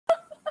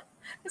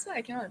That's why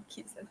I cannot have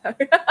kids.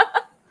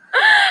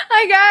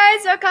 Hi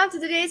guys, welcome to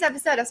today's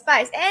episode of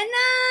Spice and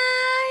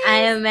Nice.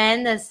 I am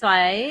Amanda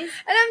Spice.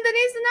 And I'm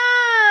Denise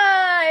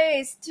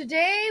Nice.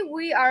 Today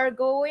we are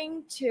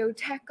going to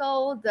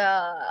tackle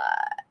the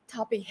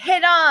topic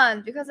head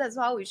on because that's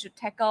how we should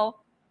tackle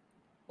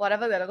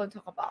whatever we're going to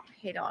talk about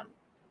head on.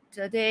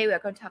 Today we're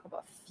going to talk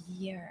about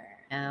fear.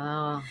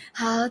 Oh,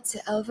 How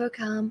to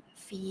overcome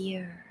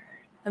fear.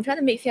 I'm trying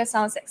to make fear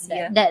sound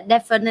sexier. that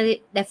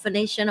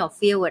definition of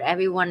fear with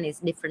everyone is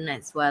different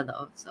as well,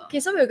 though. So Okay,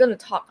 so we're going to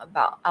talk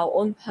about our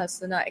own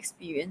personal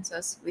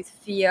experiences with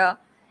fear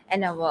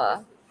and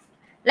our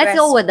let's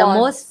go with the response.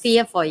 most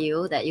fear for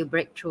you that you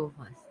break through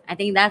first. I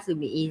think that would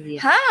be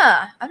easier.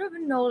 I don't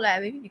even know, like,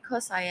 maybe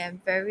because I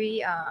am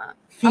very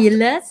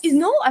Fearless?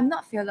 no, I'm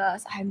not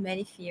fearless. I have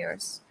many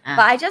fears. Ah.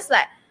 But I just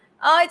like,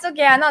 oh, it's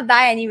okay, I'll not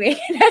die anyway.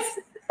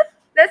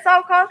 That's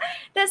how come.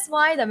 That's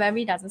why the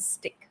memory doesn't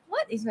stick.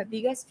 What is my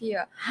biggest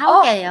fear? How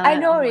Oh, can you? I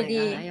know oh my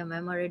already. God, your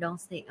memory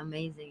don't stick.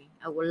 Amazing.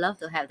 I would love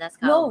to have that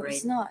kind No, of brain.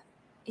 it's not.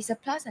 It's a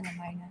plus and a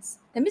minus.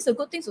 That means the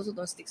good things also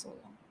don't stick so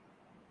long.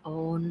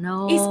 Oh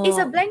no. It's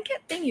a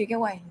blanket thing, you get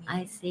what I mean.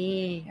 I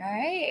see.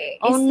 Right?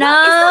 Oh, it's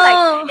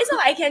no. it's not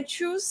like I can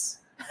choose.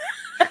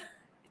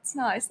 It's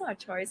not a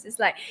choice. It's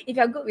like if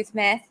you're good with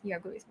math, you're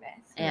good with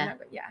math. You're Yeah. not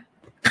good- yeah.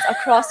 It's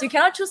across. You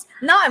cannot choose.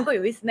 Now I'm good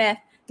with math.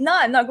 Now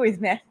I'm not good with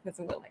math. It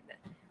doesn't work like that.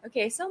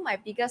 Okay, so my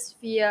biggest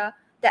fear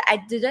that I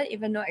didn't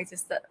even know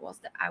existed was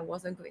that I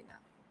wasn't good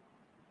enough.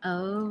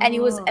 Oh. And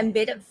it was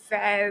embedded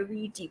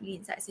very deeply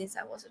inside since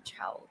I was a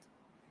child.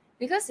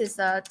 Because it's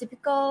a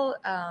typical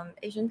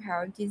Asian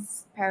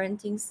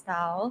parenting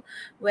style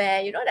where,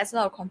 you know, there's a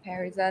lot of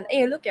comparison.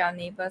 Hey, look at your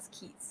neighbor's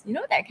kids. You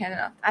know, that kind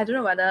of, I don't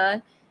know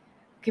whether,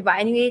 okay, but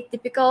anyway,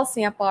 typical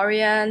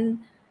Singaporean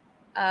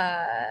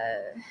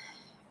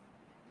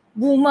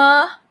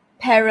boomer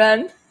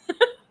parent.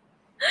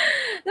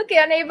 Look at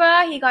your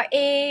neighbor, he got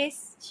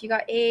A's, she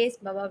got A's,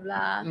 blah, blah,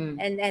 blah.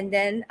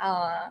 Mm.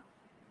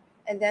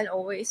 And then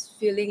always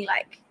feeling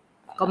like,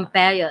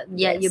 compare your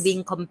you're Yes.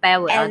 being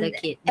compared with other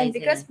kids. and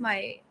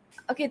basically.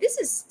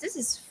 because this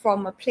is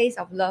from a place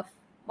of love.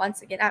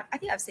 Once again, I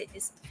think I've said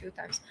this a few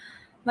times.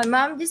 My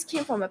mom just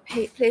came from a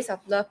place of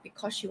love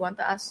because she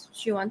wanted us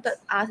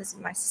as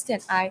my sister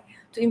and I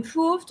to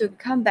improve, to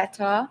become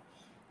better.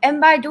 And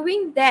by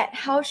doing that,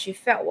 how she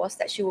felt was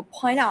that she would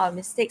point out our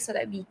mistakes so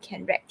that we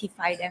can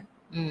rectify them.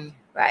 Mm.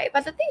 Right?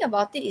 But the thing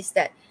about it is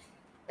that,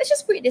 let's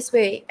just put it this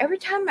way, every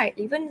time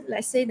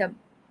let's say the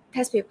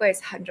test paper is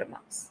 100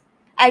 marks,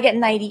 I get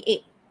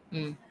 98.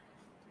 Mm.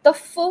 The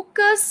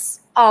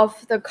focus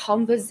of the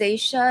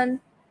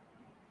conversation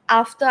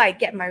after I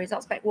get my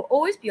results back will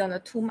always be on the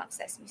 2 marks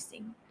that's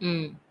missing.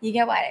 Mm. You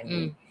get what I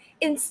mean?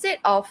 Instead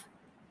of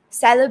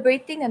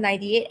celebrating the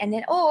 98 and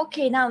then, oh,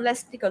 okay, now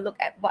let's take a look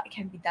at what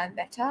can be done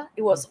better.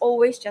 It was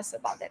always just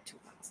about that 2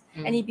 marks.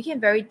 And it became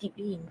very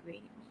deeply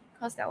ingrained in me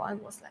because that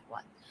one was like,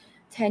 what,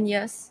 10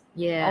 years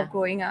Yeah. of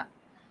growing up.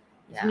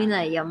 I mean,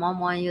 like your mom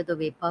wants you to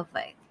be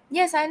perfect.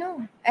 Yes, I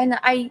know. And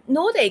I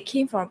know that it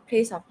came from a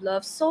place of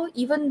love. So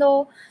even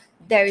though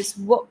there is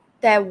still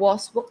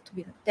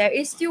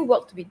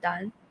work to be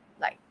done,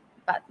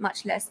 but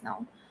much less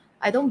now.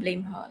 I don't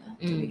blame her,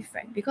 to be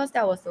frank, because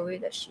that was the way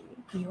that she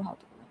knew how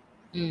to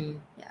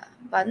do. Yeah,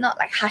 but not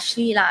like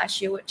harshly lah.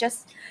 She would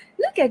just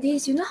look at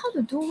this. You know how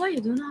to do. Why you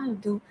don't know how to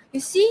do?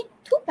 You see,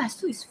 2 +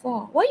 2 is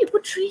 4. Why you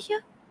put 3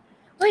 here?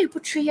 Why you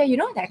put 3 here? You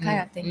know, that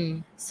kind of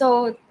thing.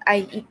 So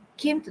it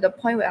came to the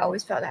point where I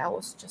always felt like I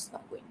was just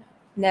not good enough.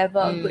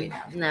 Never good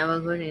enough. Never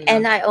good enough.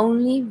 And I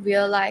only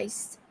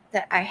realized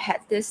that I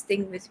had this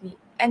thing with me.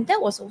 And that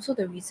was also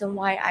the reason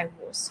why I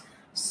was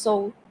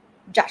so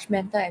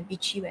judgmental and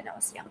bitchy when I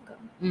was younger.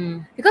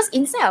 Because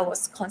inside I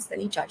was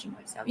constantly judging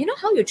myself. You know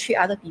how you treat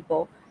other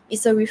people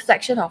is a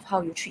reflection of how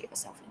you treat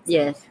yourself inside,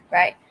 Yes.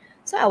 right?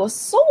 So I was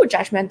so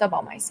judgmental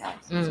about myself.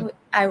 So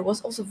I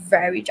was also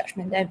very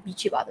judgmental and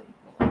bitchy about other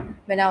people.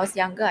 When I was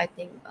younger, I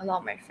think a lot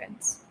of my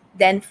friends,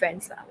 Denise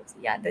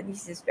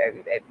is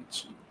very, very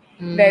bitchy.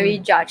 Very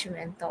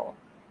judgmental.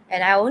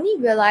 And I only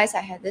realized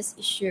I had this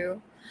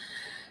issue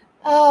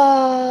when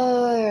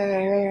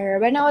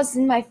I was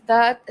in my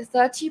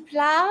 30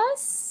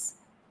 plus.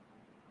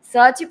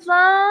 That's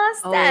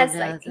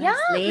like, yeah,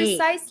 late.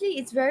 precisely.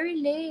 It's very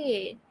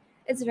late.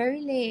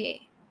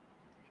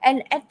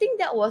 And I think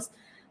that was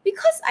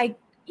because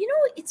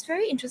it's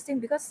very interesting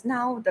because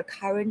now the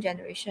current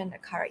generation, the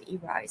current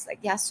era is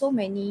like there are so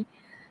many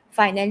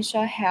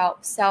financial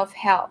help,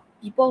 self-help,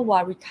 people who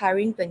are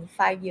retiring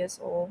 25 years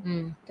old,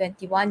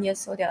 21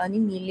 years old, they're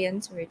earning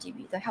millions already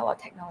with the help of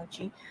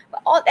technology.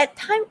 But all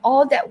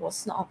that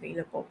was not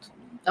available to me.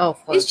 Oh,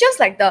 of course. It's just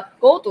like the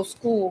go to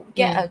school,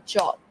 get a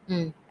job.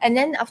 And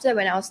then after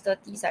when I was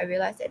 30s, I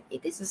realized that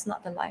this is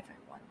not the life I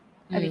want.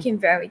 I became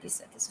very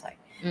dissatisfied.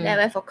 Then I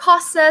went for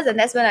courses, and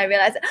that's when I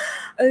realized,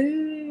 I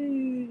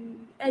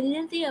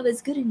didn't think I was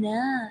good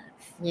enough.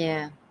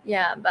 Yeah.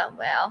 Yeah, but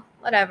well,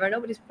 whatever.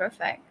 Nobody's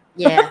perfect.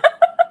 Yeah.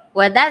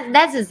 Well,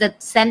 that is the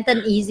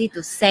sentence easy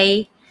to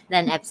say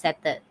than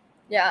accepted.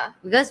 Yeah.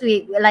 because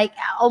we like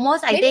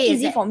almost I Maybe think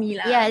easy it's, for me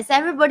lah. yeah, it's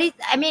everybody.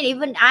 I mean,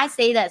 even I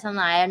say that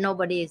sometimes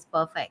nobody is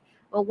perfect.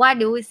 But why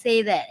do we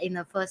say that in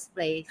the first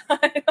place?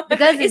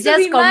 Because it's to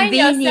just remind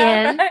yourself,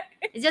 convenient. right?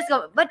 It's just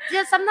but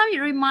just sometimes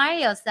you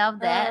remind yourself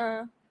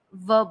that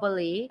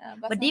verbally,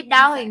 but deep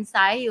down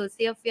inside you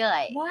still feel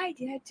like, why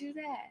did I do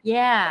that?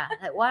 yeah,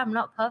 like why I'm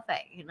not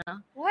perfect, you know?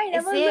 Why I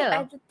It's never look still-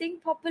 at the thing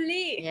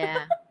properly?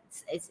 Yeah,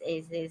 it's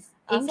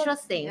So-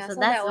 interesting. yeah, So so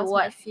that's that was my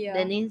what fear.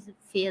 Denise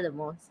fear the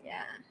most.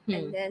 Yeah.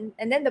 Hmm.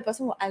 And then the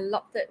person who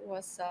unlocked it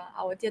was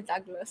our dear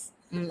Douglas.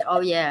 Oh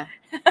yeah,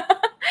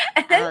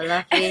 And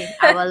then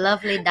our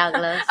lovely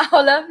Douglas.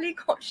 our lovely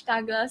coach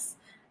Douglas,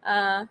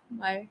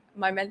 my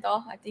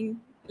mentor, I think.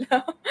 Is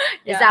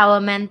Yeah, our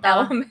mentor.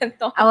 our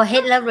mentor. Our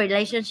hate-love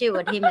relationship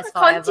with him is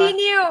forever.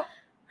 Continue.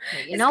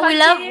 You know,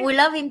 we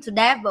love him to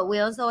death, but we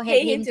also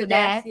hate him to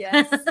death.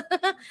 Yes.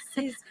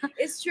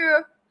 It's true.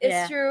 It's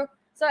Yeah. true.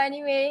 So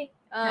anyway,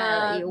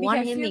 You we want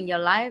can him feel- in your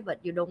life, but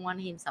you don't want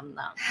him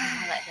sometimes.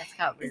 Like that's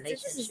kind of this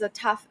relationship. is a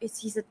tough.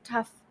 He's a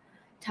tough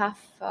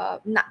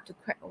nut to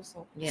crack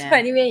also. Yeah. So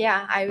anyway,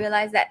 yeah, I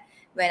realized that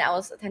when I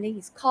was attending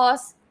his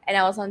course and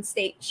I was on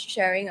stage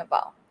sharing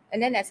about,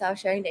 and then as I was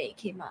sharing, that it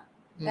came up.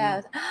 Then I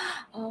was,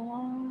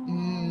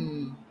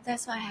 oh,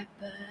 that's what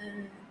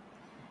happened.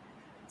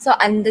 So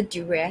under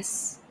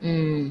duress,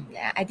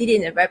 yeah, I did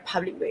it in a very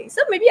public way.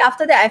 So maybe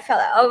after that, I felt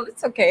like, oh,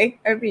 it's okay.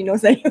 Everybody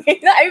knows anyway.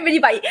 Not everybody,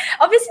 but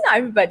obviously not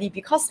everybody,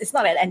 because it's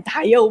not like the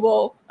entire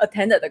world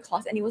attended the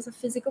course, and it was a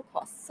physical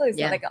course, so it's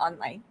Yeah. not like an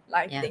online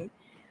live Yeah. thing.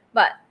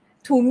 But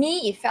to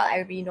me, it felt like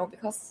everybody know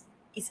because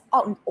it's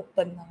out in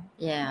open now.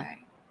 Yeah. Right?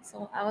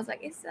 So I was like,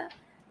 it's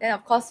then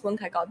of course Wen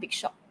Kai got a big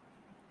shock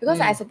because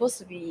I supposed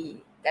to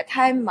be that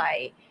time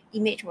my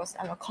image was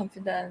I'm a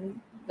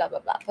confident blah blah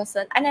blah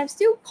person, and I'm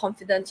still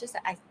confident, just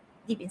that I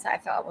deep inside I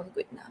felt I wasn't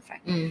good enough,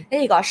 right?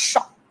 Then he got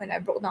shocked when I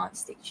broke down on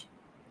stage.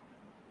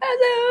 I was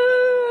like,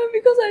 oh,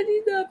 because I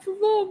need the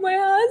approval of my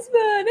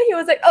husband. Then he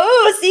was like,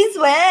 oh, since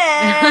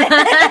when?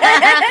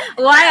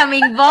 Why I'm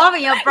involved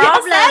in your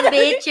problem,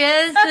 suddenly-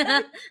 bitches?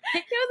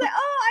 He was like,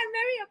 oh, I'm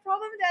marrying a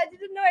problem that I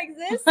didn't know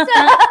existed.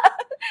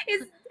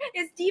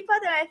 it's deeper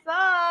than I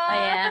thought. Oh,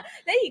 yeah.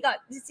 Then he got,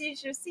 you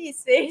should see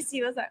his face.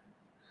 He was like,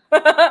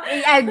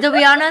 To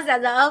be honest,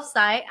 at the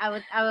upside, I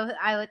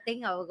would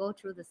think I would go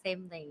through the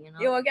same thing, you know.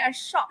 you will get a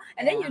shock.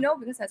 And then Yeah.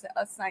 because as an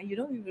earth sign, you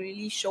don't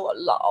really show a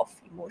lot of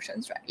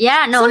emotions, right?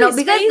 Yeah, So no, his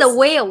because face- the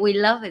way we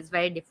love is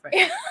very different.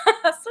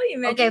 So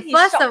imagine Okay, his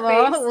first shocked of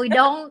all, face. we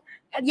don't.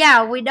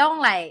 Yeah, we don't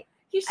like.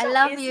 His I shocked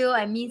love face you. is I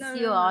like, miss no,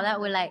 you. no, All no, that. no,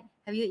 We're no. like,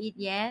 have you eat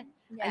yet?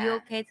 Yeah. Are you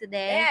okay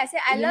today? Yeah, I said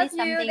I You love need you.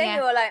 something Then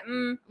you were like,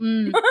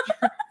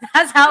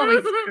 That's how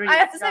we treat. I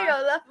answer God.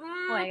 your love.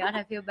 Oh my god,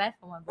 I feel bad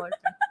for my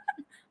boyfriend.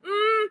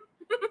 Mm.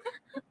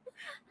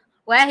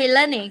 Well, he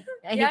learning.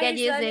 He Yeah, can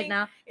he's use learning. it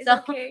now. It's So,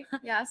 okay.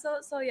 Yeah,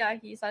 so yeah,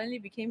 he suddenly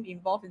became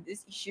involved in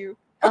this issue.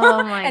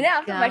 oh my And then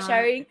after my God.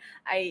 sharing,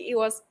 it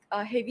was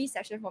a heavy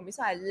session for me,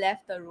 so I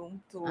left the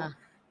room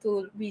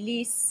to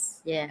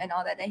release Yeah. and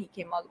all that. Then he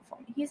came out for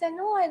me. He said,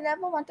 "No, I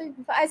never wanted you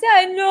before." I said,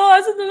 "I know. I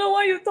also don't know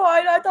why you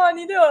thought. I thought I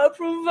needed your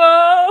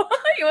approval."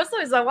 It was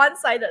so it's a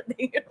one-sided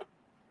thing.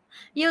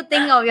 You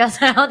think of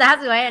yourself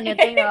that way, and you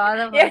think of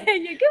other Yeah,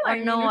 person. you get what Oh I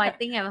mean, no, I right?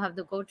 think I will have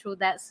to go through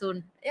that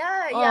soon.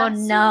 Yeah, Oh, yeah.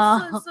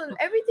 no. Soon.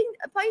 Everything,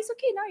 but it's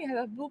okay now. You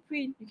have a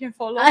blueprint. You can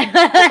follow. I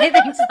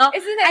think so.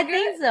 Isn't that I good?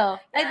 think so.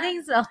 I Yeah.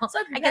 think so. So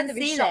I prepare can to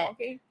be see shocked,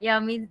 that. okay? Yeah, I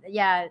mean,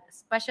 yeah,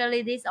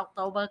 especially this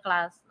October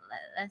class.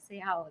 Let's see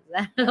how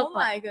that Oh look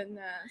like. my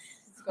goodness,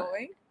 it's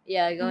going.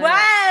 Yeah, going.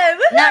 Wow!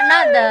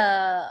 Not the.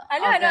 I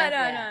know. August,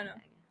 yeah.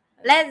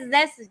 Let's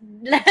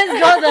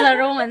go to the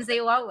room and see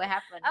what will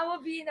happen. I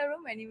will be in the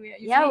room anyway.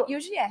 Yeah.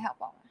 Usually I help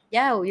out.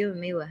 Yeah, you and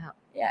me will help.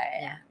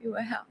 Yeah. You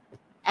will help.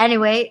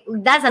 Anyway,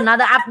 that's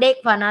another update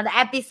for another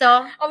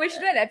episode. Oh, we should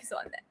do an episode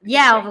on that.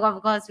 Yeah, Okay.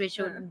 of course we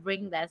should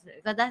bring that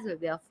because that will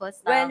be our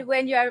first time.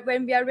 When we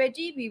are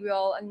ready, we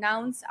will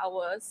announce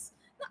ours.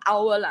 Not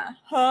our lah.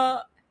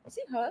 Her. Is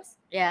it hers?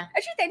 Yeah,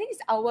 Actually, technically it's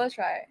ours,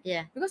 right?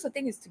 yeah, Because the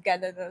thing is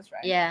togetherness,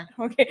 right? yeah.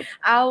 Okay.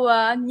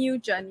 Our new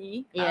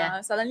journey.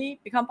 Yeah. Suddenly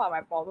become part of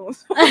my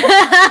problems. So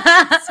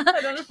I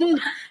don't know.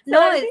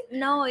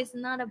 no, it's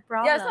not a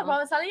problem. Yeah, it's not a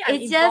problem. Suddenly I'm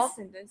It's involved just-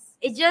 in this.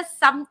 It's just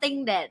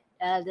something that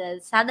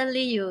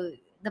suddenly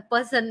the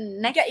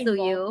person next Get to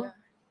involved, you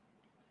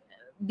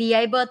be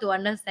able to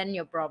understand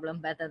your problem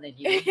better than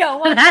you. Yeah,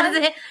 one That's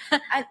it.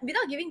 and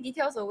without giving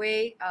details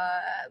away,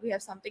 we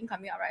have something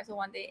coming up, right? So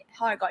one day,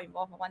 how I got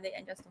involved, one day,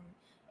 and just told me,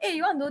 hey,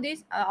 you want to do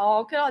this?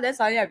 Okay, then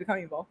suddenly I become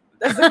involved.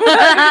 That's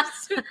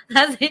it.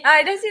 That's it.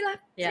 That's it.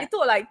 Yeah. It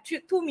took like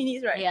 2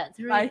 minutes, right? Yeah,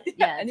 3 Right.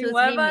 yeah, And 2 3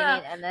 whatever,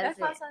 minutes, and Very that's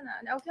it. fast,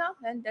 okay,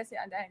 then that's it,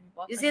 and then I'm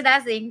involved. You see,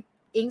 that's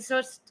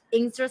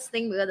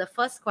interesting because the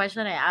first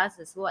question I asked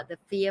is what the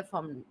fear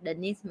from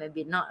Denise may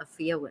be not a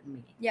fear with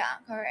me, Yeah,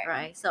 correct.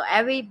 right? So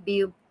every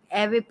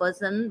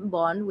person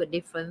born with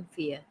different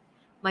fear.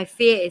 My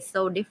fear is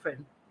so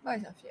different. What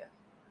is your fear?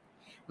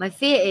 My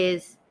fear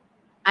is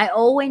I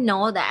always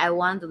know that I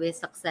want to be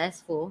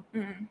successful,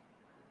 Mm.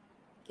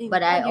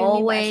 But I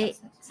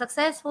always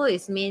successful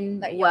is mean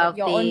like wealthy.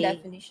 your own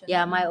definition.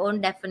 Yeah, my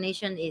own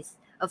definition is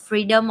a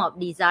freedom of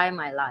desire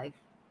my life.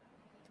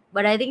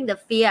 But I think the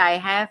fear I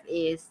have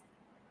is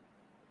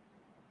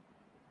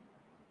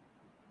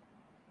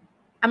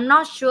I'm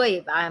not sure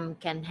if I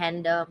can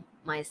handle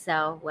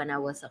myself when I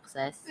was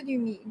success. What do you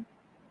mean?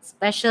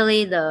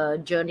 Especially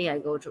the journey I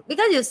go through.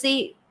 Because you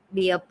see,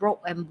 be a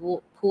broke and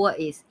poor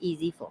is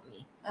easy for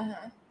me.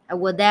 I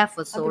was there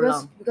for so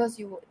long. Because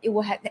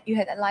you had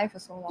that life for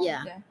so long.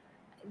 Yeah.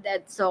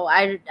 That so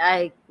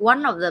I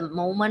one of the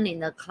moment in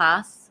the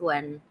class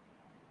when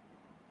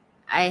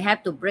I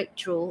have to break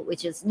through,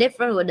 which is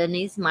different with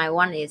Denise. My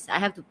one is I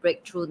have to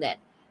break through that.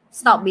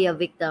 Stop being a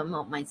victim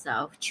of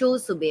myself.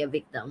 Choose to be a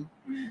victim.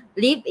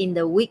 Live in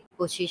the weak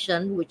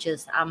position, which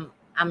is I'm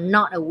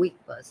not a weak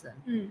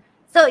person.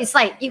 So it's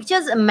like you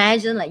just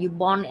imagine like you're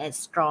born as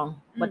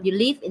strong, but you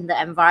live in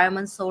the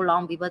environment so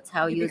long. People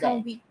tell you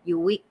that you're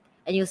weak,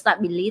 and you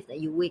start believe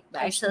that you're weak,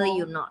 but actually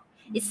you're not.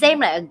 It's same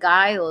like a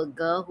guy or a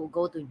girl who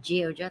go to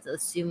jail, just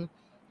assume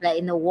like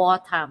in the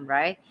wartime,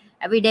 right?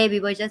 Every day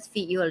people just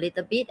feed you a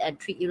little bit and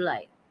treat you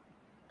like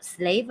a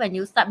slave, and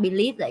you start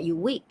believe that you're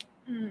weak.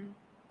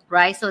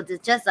 Right? So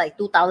it's just like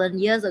 2,000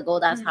 years ago,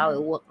 that's how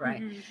it worked,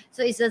 right?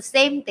 So it's the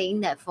same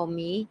thing that for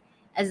me,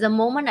 as the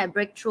moment I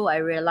break through, I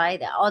realize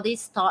that all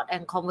this thought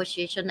and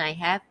conversation I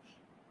have,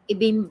 it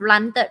been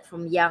planted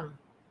from young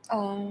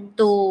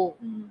to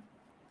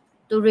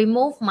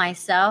remove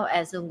myself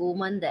as a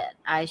woman that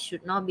I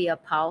should not be a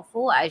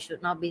powerful, I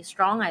should not be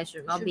strong, I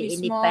should not be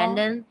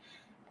independent.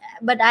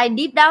 But I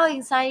deep down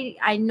inside,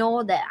 I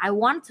know that I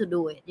want to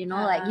do it.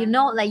 Like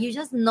you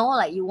just know,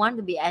 like you want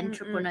to be an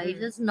entrepreneur. You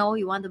just know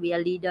you want to be a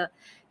leader.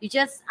 You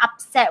just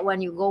upset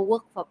when you go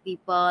work for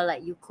people,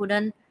 like you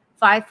couldn't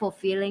find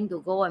fulfilling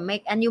to go and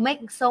make, and you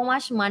make so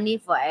much money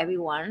for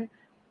everyone,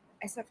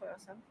 except for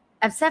yourself.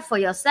 Except for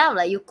yourself,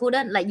 like you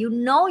couldn't, like you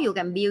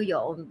can build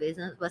your own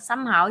business, but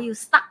somehow you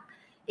stuck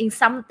in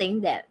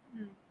something that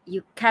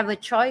you have a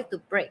choice to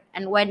break.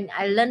 And when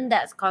I learned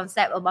that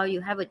concept about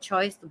you have a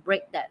choice to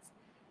break that.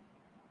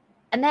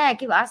 And then I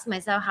keep asking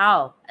myself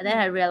how. And then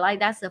I realize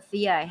that's the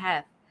fear I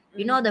have.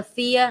 The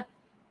fear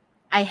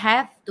I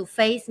have to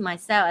face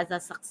myself as a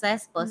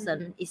success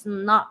person is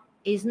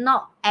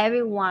not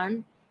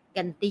everyone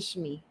can teach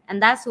me.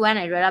 And that's when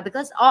I realized,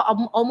 because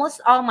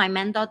almost all my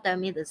mentors tell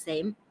me the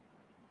same.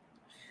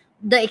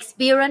 The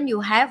experience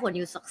you have when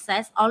you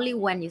success, only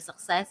when you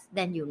success,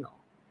 then you know.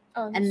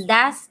 And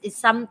that is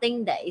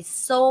something that is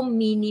so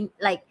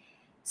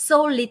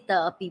so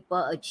little people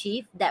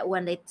achieve, that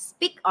when they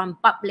speak on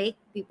public,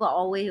 people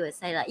always will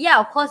say like, yeah,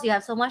 of course you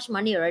have so much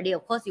money already,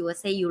 of course you will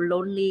say you're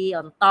lonely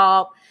on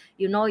top,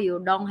 you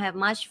don't have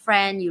much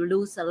friend, you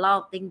lose a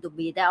lot of things to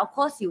be there. Of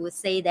course you will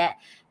say that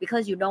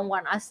because you don't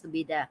want us to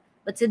be there.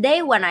 But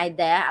today when I'm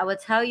there, I will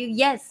tell you,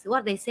 yes,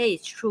 what they say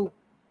is true.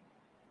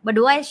 But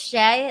do I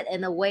share it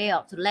in a way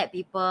of to let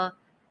people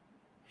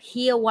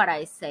hear what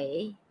I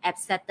say,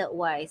 accept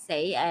what I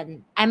say,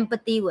 and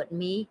empathy with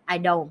me? I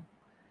don't.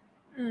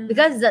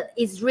 Because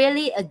it's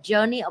really a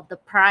journey of the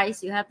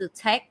price you have to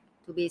take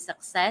to be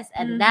success.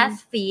 And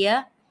that's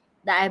fear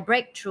that I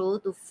break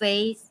through to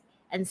face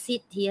and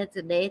sit here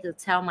today to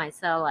tell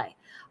myself like,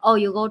 oh,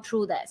 you go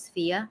through that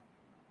fear.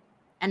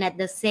 And at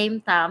the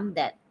same time,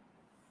 that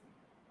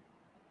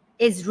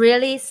is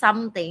really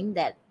something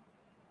that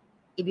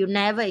if you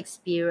never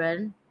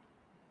experience,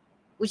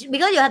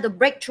 because you have to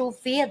break through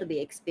fear to be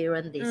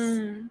experience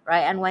this,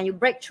 right? And when you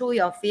break through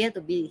your fear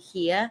to be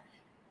here,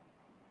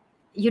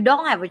 you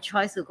don't have a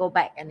choice to go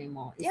back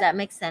anymore. Does that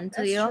make sense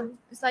to you? True.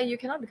 It's like you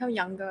cannot become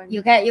younger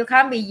anymore. You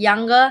can't be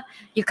younger.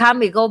 You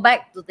can't go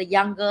back to the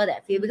younger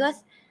that fear,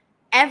 because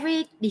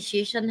every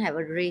decision have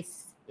a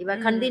risk. If I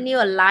continue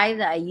a life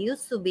that I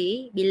used to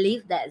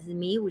believe that's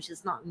me, which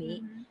is not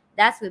me,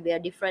 that will be a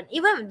different.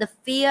 Even the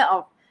fear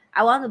of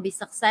I want to be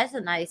successful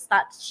and I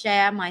start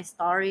share my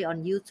story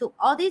on YouTube.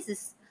 All this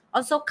is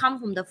also come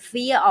from the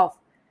fear of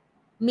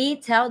me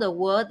tell the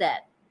world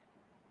that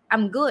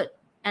I'm good.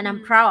 And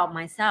I'm proud of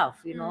myself,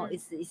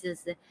 It's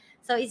just,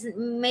 so it's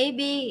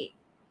maybe,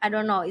 I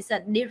don't know, it's a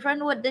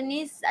different word than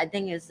this. I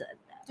think it's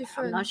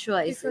different. I'm not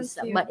sure.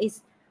 But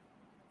it's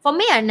for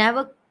me. I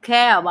never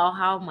care about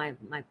how my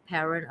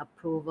parent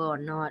approval or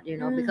not,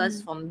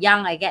 because from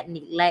young I get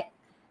neglect.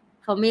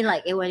 For me,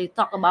 like when you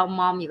talk about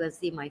mom, you can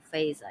see my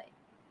face like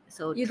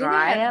so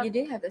dry. You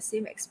didn't have the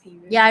same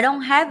experience. Yeah, I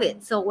don't have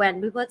it. So when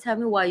people tell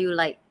me why you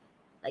like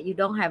you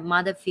don't have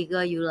mother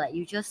figure,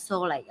 you just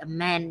so like a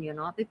man,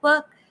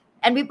 people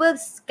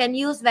can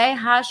use very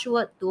harsh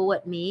word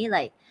toward me,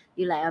 like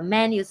you like a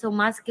man, you're so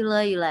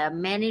muscular, you like a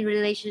man in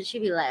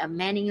relationship, you like a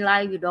man in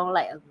life, you don't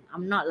like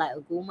I'm not like a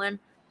woman.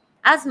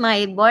 Ask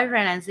my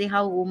boyfriend and see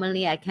how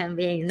womanly I can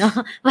be,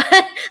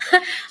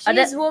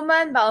 She's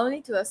woman, but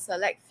only to a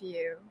select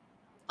few.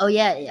 Oh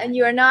yeah. And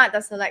you're not the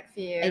select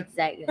few.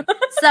 Exactly.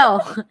 So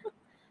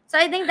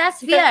I think that's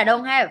fear I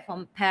don't have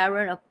from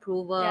parent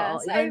approval or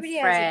so even everybody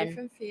friend. has a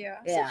different fear.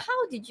 Yeah. So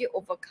how did you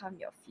overcome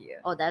your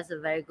fear? Oh, that's a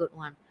very good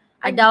one.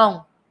 I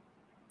don't.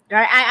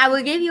 Right, I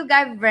will give you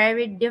guys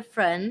very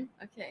different.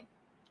 Okay.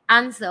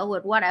 answer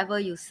with whatever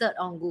you search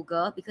on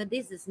Google, because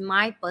this is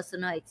my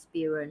personal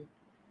experience.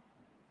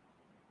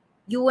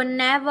 You will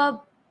never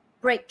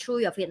break through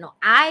your fear. No,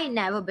 I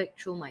never break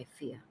through my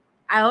fear.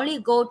 I only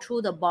go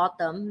through the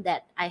bottom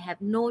that I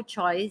have no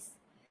choice,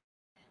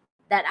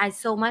 that I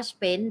so much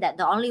pain that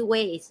the only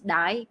way is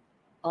die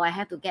or I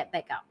have to get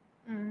back up.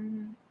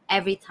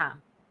 Every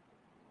time.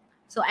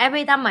 So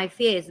every time my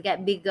fear is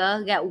get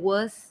bigger, get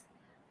worse,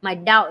 my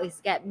doubt is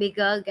get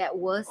bigger, get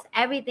worse,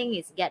 everything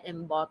is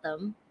getting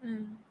bottom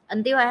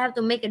until I have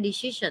to make a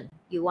decision.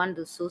 You want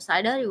to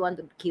suicidal, you want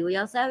to kill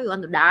yourself, you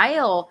want to die,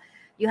 or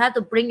you have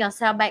to bring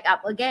yourself back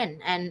up again.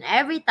 And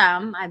every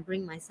time I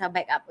bring myself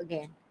back up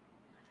again,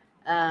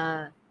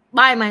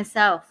 by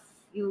myself.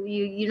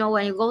 You know,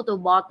 when you go to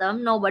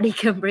bottom, nobody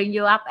can bring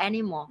you up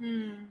anymore,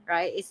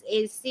 right?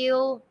 It's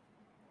still,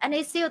 and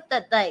it's still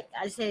that, like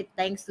I say,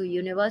 thanks to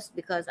universe,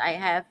 because I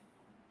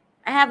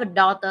have a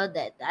daughter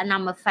that, and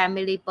I'm a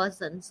family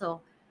person,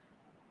 so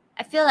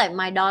I feel like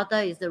my daughter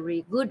is a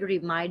good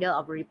reminder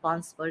of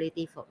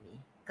responsibility for me,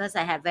 because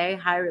I have very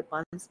high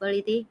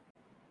responsibility.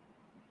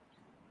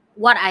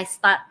 What I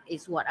start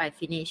is what I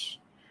finish,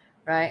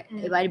 right?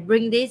 If I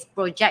bring this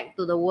project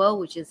to the world,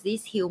 which is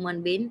this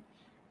human being,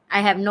 I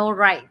have no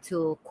right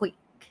to quit.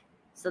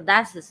 So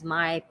that is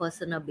my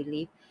personal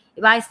belief.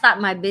 If I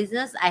start my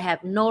business, I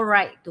have no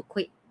right to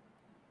quit.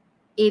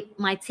 If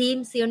my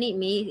team still need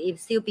me, if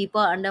still people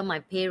under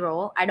my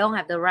payroll, I don't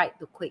have the right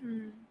to quit.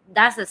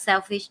 That's a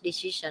selfish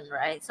decision,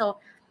 right? So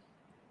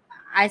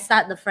I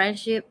start the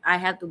friendship, I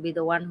have to be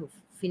the one who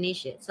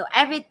finish it. So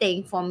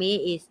everything for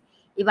me is,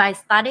 if I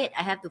start it,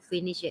 I have to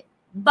finish it.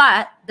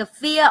 But the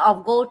fear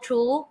of go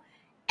through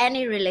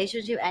any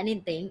relationship,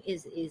 anything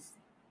is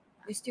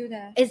It's still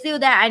there. it's still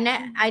there.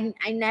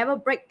 I never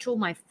break through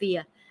my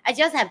fear. I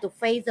just have to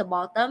face the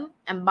bottom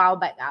and bow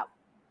back up.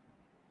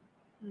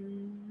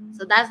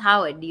 So that's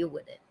how I deal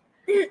with it.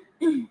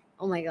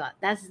 Oh my god,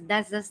 that's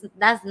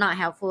not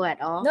helpful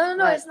at all. No,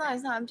 but it's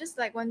not. I'm just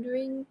like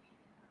wondering.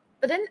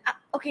 But then,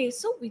 okay,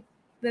 so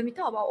when we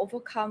talk about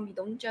overcome,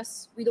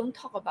 we don't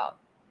talk about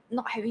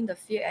not having the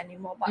fear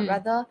anymore, but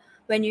rather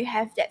when you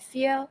have that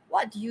fear,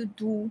 what do you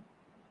do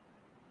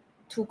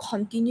to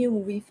continue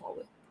moving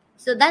forward?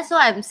 So that's what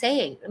I'm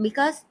saying,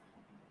 because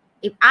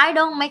if I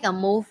don't make a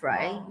move,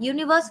 right,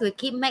 universe will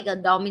keep make a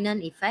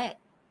dominant effect.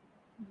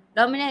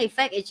 Dominant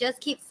effect, it just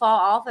keep fall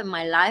off in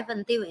my life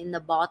until in the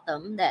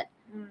bottom that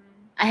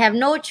I have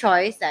no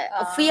choice.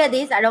 I fear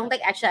this, I don't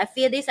take action. I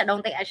fear this, I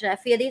don't take action. I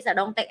fear this, I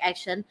don't take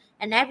action,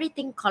 and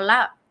everything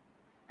collapse.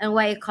 And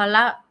when it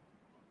collapse,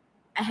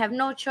 I have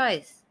no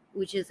choice,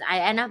 which is I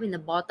end up in the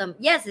bottom.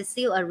 Yes, it's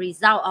still a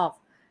result of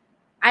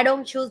I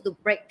don't choose to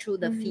break through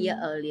the fear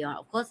earlier.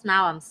 Of course,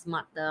 now I'm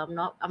smarter.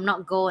 I'm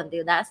not going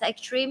until that's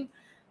extreme.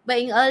 But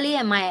in early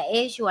in my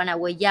age, when I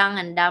was young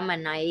and dumb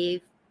and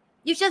naive,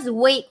 you just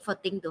wait for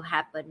things to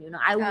happen. You know,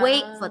 I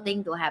wait for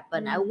things to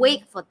happen. I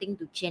wait for things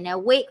to change. I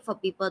wait for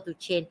people to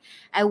change.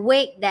 I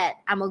wait that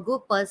I'm a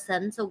good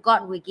person, so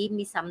God will give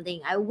me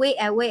something. I wait,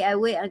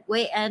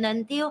 and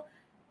until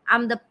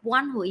I'm the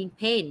one who in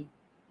pain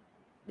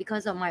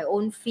because of my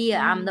own fear.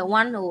 I'm the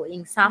one who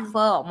in suffer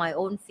of my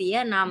own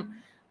fear, and I'm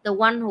the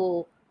one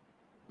who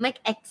make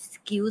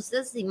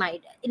excuses.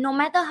 No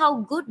matter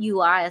how good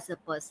you are as a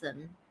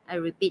person, I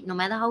repeat, no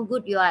matter how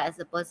good you are as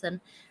a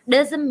person,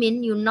 doesn't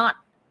mean you not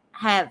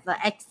have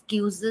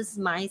excuses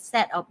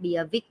mindset or be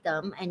a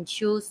victim and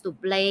choose to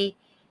play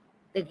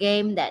the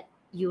game that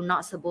you're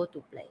not supposed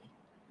to play,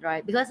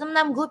 right? Because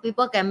sometimes good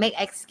people can make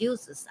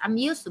excuses. I'm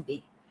used to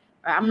be,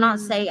 right? I'm not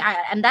saying,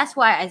 and that's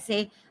why I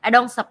say I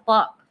don't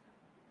support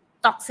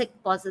toxic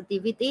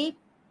positivity.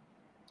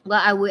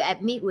 But I will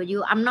admit with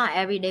you, I'm not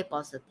everyday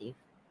positive.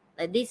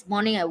 Like this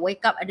morning, I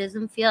wake up, I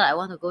doesn't feel I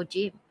want to go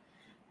gym,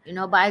 you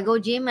know. But I go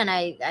gym and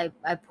I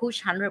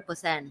push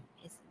 100%.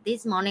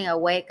 This morning I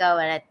wake up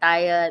and I'm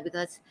tired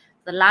because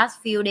the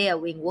last few days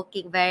I've been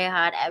working very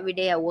hard. Every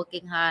day I'm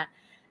working hard.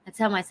 I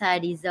tell myself I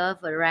deserve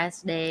a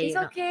rest day. It's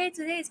okay.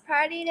 Today is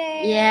party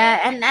day.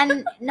 Yeah,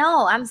 and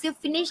no, I'm still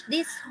finished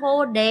this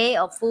whole day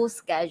of full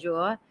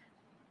schedule,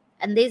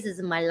 and this is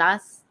my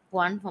last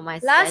one for my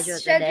schedule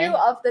schedule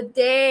of the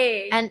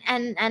day. And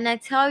I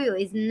tell you,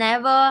 it's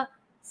never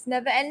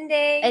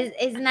ending.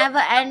 It's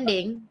never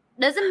ending.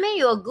 Doesn't mean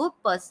you're a good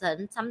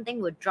person.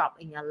 Something will drop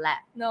in your lap.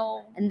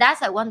 No. And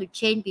that's I want to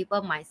change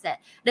people's mindset.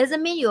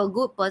 Doesn't mean you're a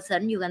good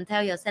person. You can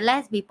tell yourself,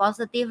 let's be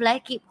positive,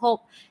 let's keep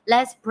hope,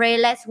 let's pray,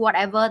 let's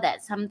whatever,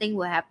 that something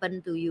will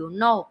happen to you.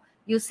 No,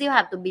 you still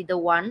have to be the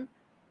one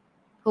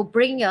who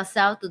bring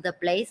yourself to the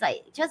place.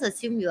 Like just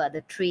assume you are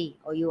the tree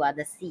or you are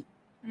the seed.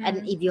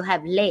 And if you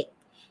have leg,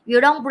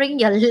 you don't bring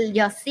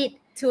your seed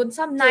to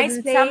some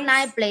nice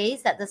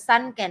place that the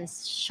sun can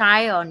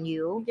shine on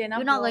you. You're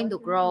not going to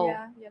grow.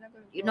 Yeah,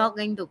 you're not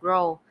going to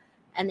grow.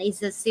 And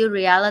it's a still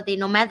reality.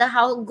 No matter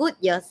how good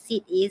your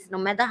seed is, no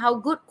matter how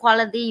good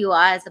quality you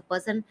are as a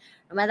person,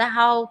 no matter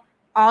how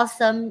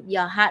awesome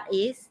your heart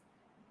is,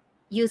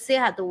 you still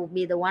have to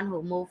be the one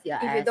who move your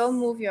If ass. you don't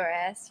move your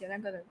ass, you're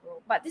not gonna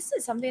grow. But this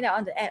is something that I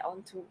want to add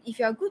on to. If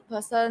you're a good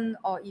person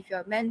or if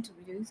you're meant to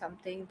be doing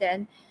something,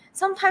 then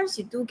sometimes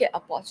you do get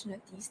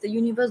opportunities. The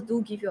universe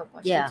do give you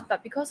opportunities, Yeah.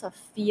 but because of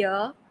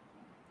fear,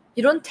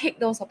 you don't take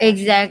those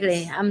opportunities.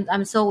 Exactly.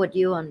 I'm so with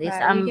you on this.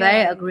 Right, I'm you get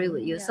very what I agree mean,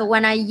 with you. yeah. So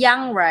when I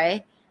young,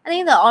 right, I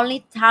think the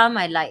only time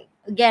I like,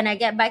 again, I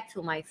get back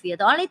to my fear.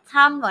 The only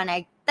time when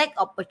I take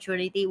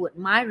opportunity with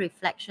my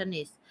reflection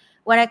is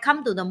when I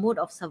come to the mood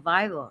of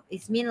survival.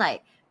 It's mean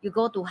like you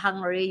go to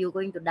hungry, you're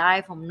going to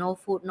die from no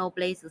food, no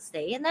place to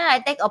stay, and then I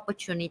take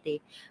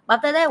opportunity. But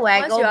after that,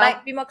 when Once I go you are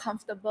back be more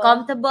comfortable.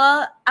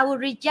 I will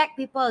reject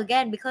people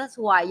again because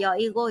why?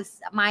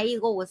 My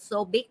ego was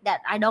so big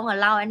that I don't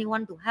allow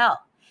anyone to help.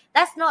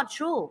 That's not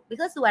true,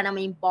 because when I'm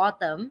in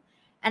bottom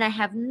and I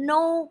have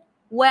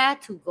nowhere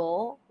to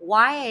go,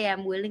 why I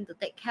am willing to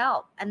take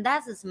help? And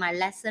that is my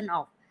lesson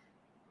of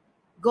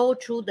go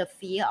through the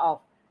fear of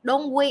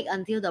don't wait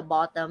until the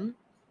bottom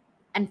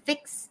and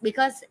fix,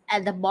 because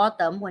at the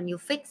bottom when you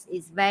fix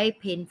it's very It's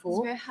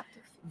painful, very hard to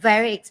fix.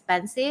 very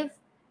expensive,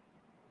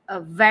 a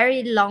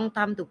very long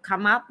time to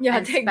come up, Yeah,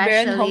 and take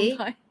very long especially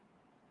time.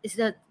 it's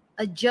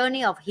a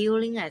journey of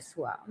healing as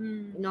well.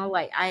 Mm. You know,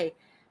 like I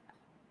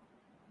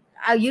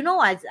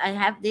I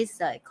have this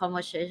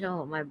conversation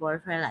with my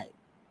boyfriend like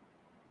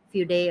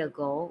few days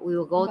ago. We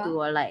will go to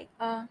like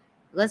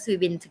because we've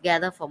been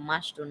together for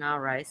much to now,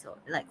 right? So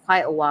like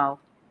quite a while,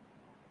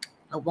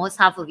 almost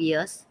half of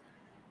years.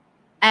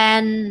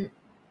 And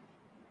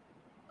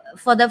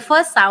for the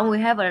first time, we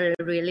have a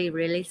really,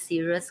 really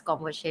serious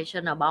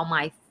conversation about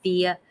my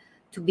fear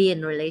to be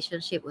in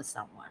relationship with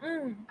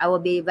someone. I will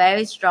be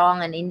very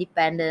strong and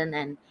independent,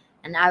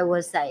 and I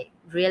was like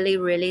really,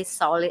 really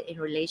solid in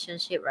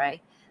relationship,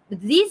 right?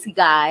 But this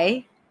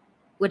guy,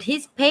 with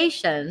his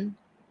patience,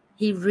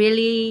 he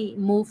really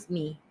moved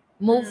me.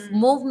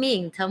 Move me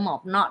in terms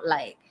of not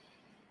like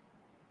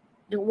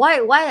why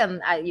am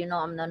I,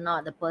 I'm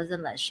not the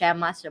person that share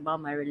much about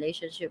my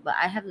relationship, but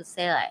I have to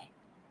say like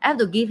I have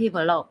to give him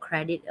a lot of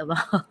credit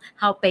about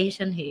how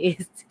patient he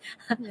is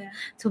Yeah.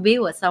 to be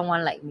with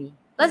someone like me,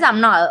 because Yeah.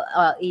 I'm not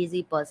a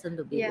easy person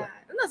to be Yeah, with.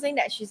 I'm not saying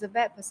that she's a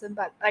bad person,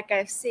 but like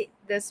I've said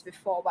this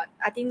before, but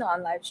I think not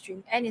on live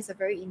stream. Anne is a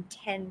very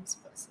intense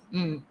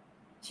person.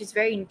 She's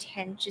very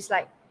intense. She's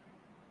like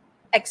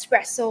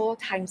espresso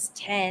times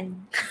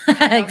 10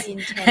 kind of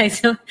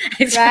intense.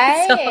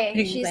 Right?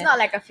 She's not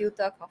like a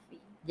filter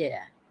coffee.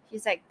 Yeah.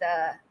 She's like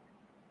the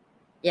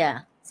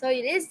Yeah. So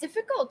it is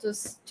difficult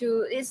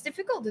it's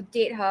difficult to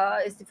date her,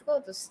 it's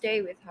difficult to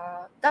stay with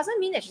her. Doesn't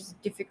mean that she's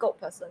a difficult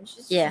person.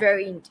 She's just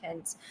very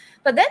intense.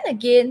 But then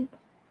again,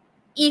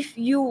 if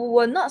you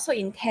were not so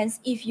intense,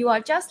 if you are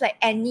just like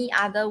any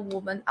other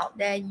woman out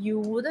there, you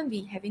wouldn't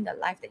be having the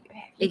life that you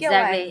have. You get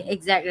what I mean?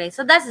 Exactly.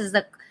 So that is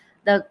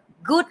the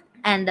good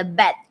and the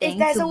bad thing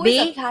There's to always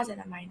be a plus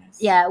and a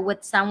minus. Yeah,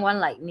 with someone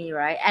like me,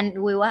 right?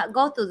 And we will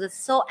go to the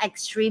so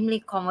extremely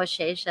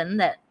conversation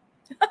that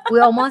we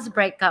almost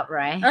break up,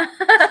 right?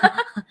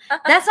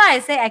 That's why I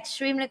say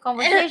extremely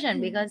conversation,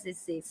 because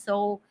it's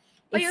so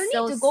but you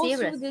so need to go serious.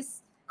 through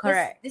this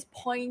Correct. these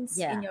points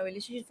Yeah. in your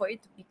relationship for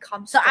it to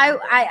become So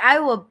stronger. I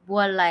will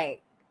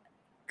like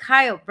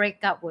kind of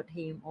break up with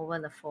him over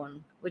the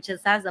phone, which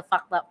is that's a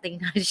fucked up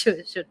thing I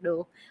should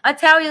do. I'll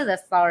tell you the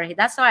story.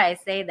 That's why I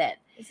say that.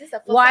 Is this the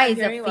first Why time is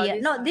the hearing about fear?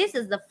 this No, stuff? this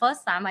is the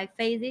first time I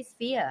face this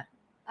fear.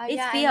 It's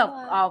Yeah, I fear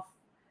know.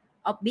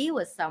 of be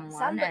with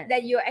someone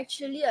that you're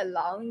actually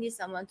allowing this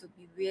someone to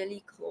be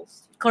really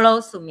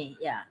close to me.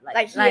 Yeah,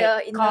 like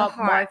here in the called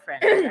heart.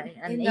 boyfriend, right?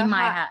 And in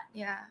my heart.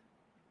 Yeah.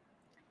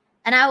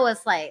 And I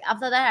was like,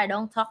 after that, I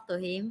don't talk to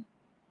him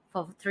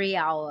for 3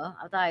 hours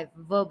after I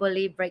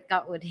verbally break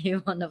up with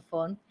him on the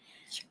phone.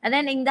 And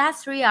then in that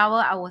 3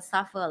 hours, I will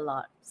suffer a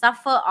lot.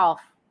 Suffer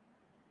off.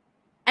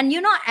 And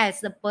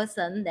as the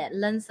person that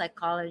learns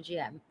psychology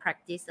and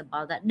practice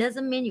about that,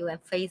 doesn't mean you can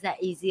face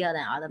that easier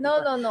than other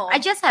people. No. I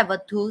just have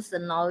the tools, the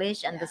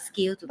knowledge, and the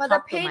skill to but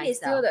talk the to pain myself. is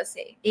still the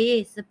same. It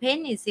is. The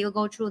pain is still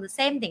go through the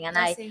same thing. And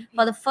The same for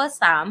pain. the first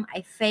time,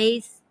 I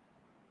face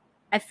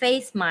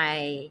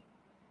my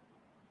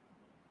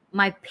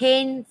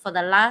pain for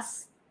the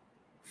last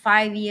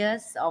 5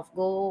 years of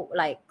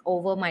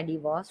over my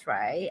divorce,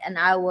 right? And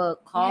I will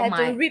call You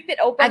had to rip it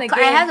open again.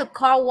 I have to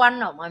call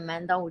one of my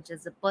mentor, which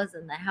is the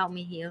person that helped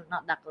me heal,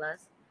 not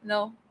Douglas.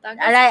 No,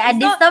 Douglas. And I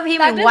disturbed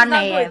him in 1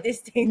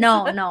 a.m.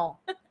 No. No.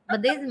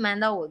 But this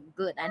mentor was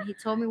good, and he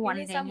told me one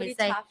thing. He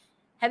said, tough.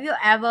 "Have you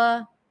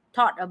ever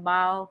thought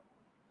about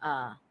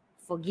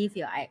forgive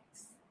your ex?"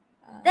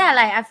 They're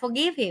like, "I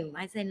forgive him."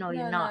 I said, "No,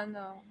 you're not."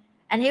 No.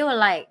 And he was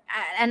like,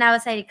 and I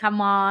was saying,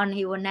 "Come on,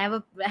 he will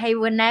never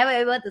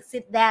able to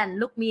sit there and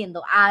look me in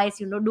the eyes,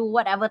 do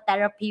whatever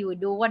therapy we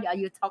do. What are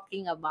you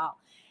talking about?"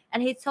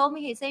 And he told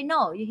me, he said,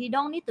 "No, he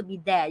don't need to be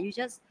there. You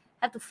just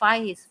have to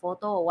find his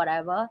photo or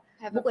whatever,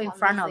 book in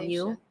front of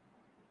you,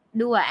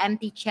 do an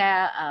empty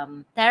chair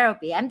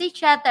therapy. Empty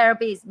chair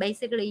therapy is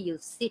basically you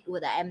sit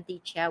with an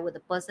empty chair with the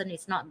person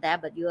is not there,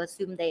 but you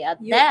assume they are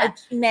You there,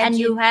 imagine. and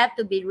you have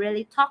to be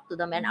really talk to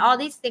them, and all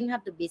these things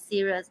have to be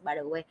serious. By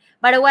the way,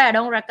 I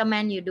don't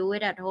recommend you do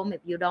it at home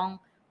if you don't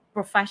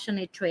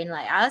professionally train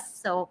like us.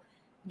 So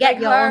get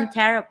Like your her, own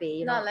therapy.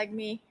 You not know, like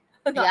me.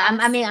 yeah.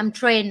 I'm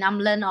trained. I'm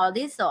learn all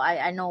this, so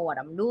I know what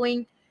I'm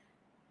doing.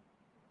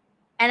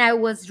 And I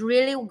was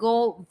really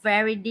go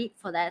very deep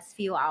for that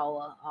few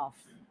hours of.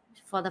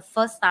 For the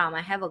first time, I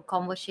have a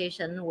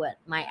conversation with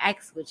my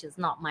ex, which is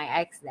not my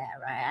ex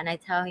there, right? And I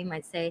tell him,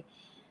 I say,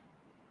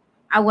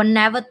 I would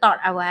never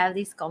thought I would have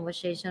this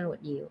conversation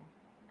with you.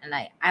 And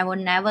like, I would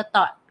never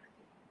thought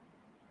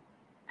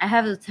I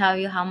have to tell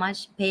you how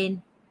much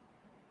pain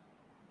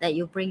that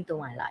you bring to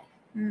my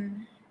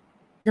life.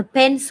 The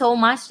pain so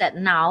much that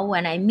now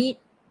when I meet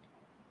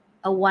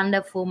a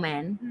wonderful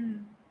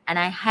man and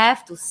I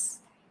have to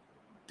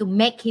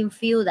make him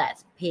feel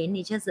that pain,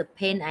 it's just the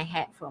pain I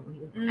had from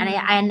you.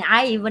 And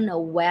I even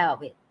aware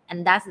of it.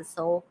 And that is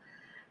so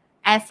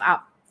F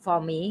up for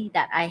me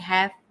that I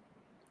have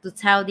to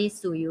tell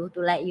this to you to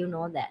let you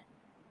know that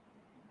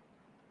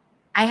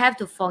I have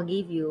to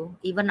forgive you,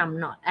 even I'm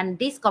not. And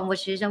this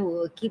conversation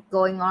will keep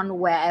going on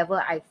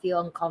wherever I feel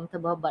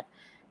uncomfortable. But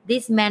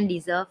this man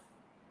deserves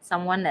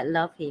someone that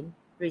love him,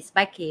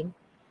 respect him.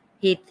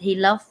 He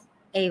loves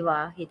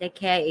Ava. He take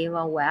care of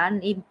Ava well.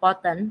 And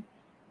important,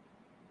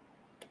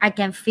 I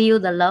can feel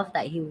the love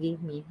that he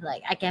give me.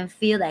 Like I can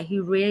feel that he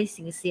really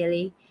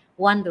sincerely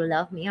want to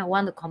love me. I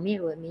want to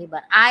commit with me.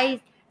 But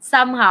I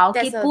somehow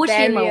keep push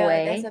him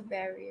away. There's a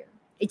barrier.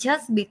 It's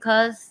just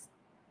because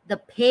the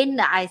pain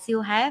that I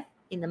still have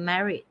in the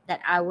marriage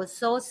that I was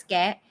so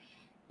scared.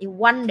 If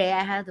one day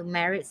I have to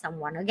marry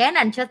someone again,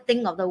 and just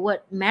think of the word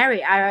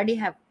marry, I already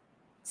have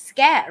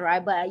scared,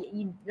 right? But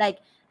and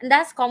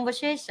that's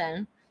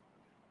conversation.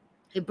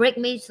 It break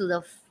me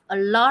to a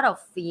lot of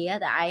fear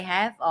that I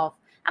have of.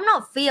 I'm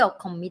not fear of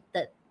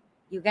committed.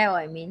 You get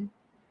what I mean?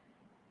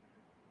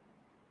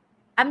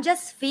 I'm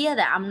just fear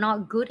that I'm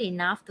not good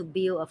enough to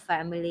build a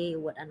family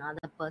with another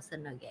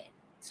person again.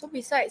 So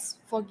besides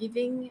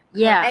forgiving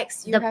Yeah, her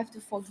ex, you have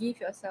to forgive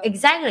yourself.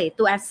 Exactly.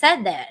 To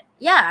accept that.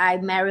 Yeah, I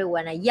married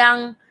when I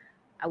young.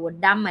 I was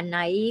dumb and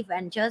naive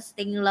and just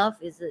think love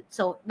is it.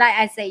 So like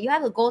I say, you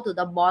have to go to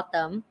the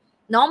bottom.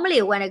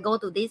 Normally when I go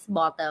to this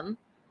bottom,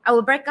 I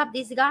will break up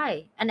this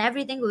guy and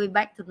everything will be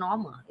back to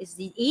normal. It's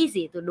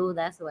easy to do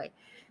that way.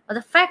 But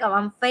the fact of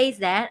I'm face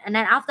that, and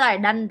then after I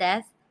done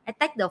that, I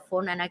take the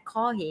phone and I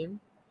call him.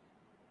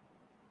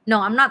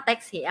 No, I'm not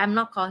text him. I'm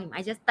not call him.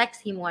 I just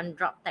text him one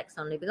drop text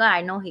only because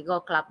I know he go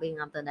clubbing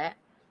after that.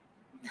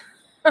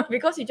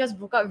 Because he just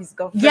broke up with his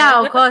girlfriend.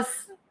 Yeah, of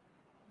course.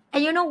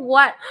 And you know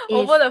what?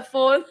 Over the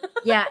phone.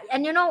 Yeah,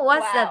 and you know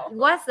Wow.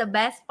 what's the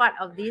best part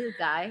of this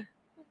guy?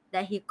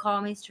 That he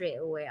called me straight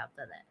away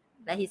after that.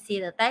 That he see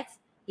the text,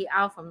 he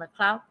out from the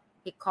club,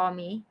 he called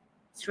me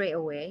straight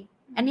away.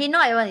 And he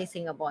not even in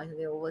Singapore,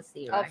 he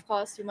overseas, right? Of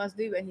course, you must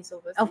do it when he's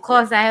overseas. Of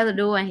course, I have to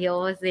do when he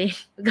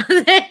overseas.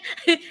 Because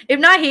if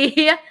not he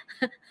here,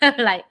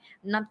 like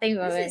nothing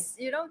will be.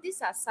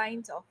 These are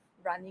signs of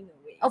running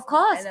away. Of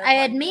course, I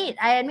admit.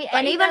 But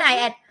And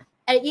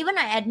even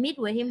I admit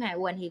with him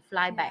when he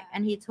fly back,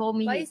 and he told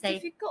me, but he it's say,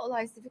 difficult.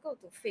 It's difficult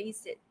to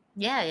face it.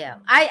 yeah.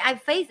 I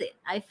face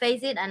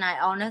it, and I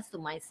honest to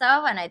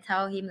myself, and I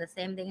tell him the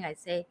same thing. I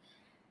say,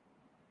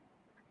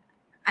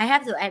 I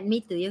have to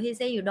admit to you. He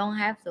say you don't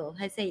have to.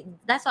 I say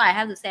that's why I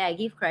have to say I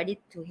give credit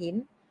to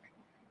him,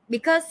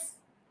 because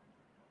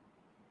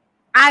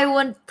I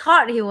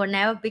thought he would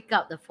never pick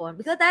up the phone,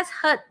 because that's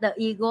hurt the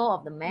ego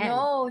of the man.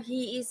 No,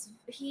 he is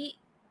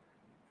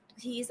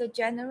a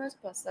generous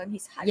person.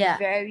 His heart is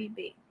very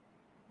big.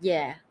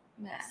 Yeah.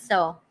 Yeah.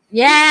 So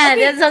yeah,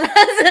 okay. Okay, so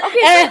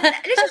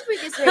let's just put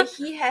it this way.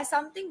 He has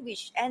something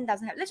which N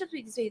doesn't have. Let's just put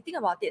it this way. Think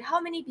about it. How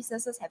many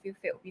businesses have you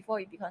failed before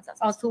you become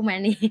successful? Oh, too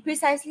many.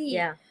 Precisely.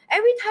 Yeah.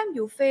 Every time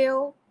you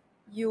fail,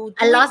 you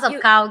do a lot of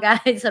cow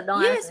guys. So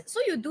don't yes. So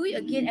you do it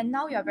again, and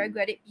now you are very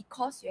good at it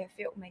because you have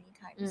failed many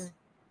times.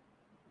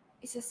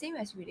 It's the same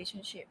as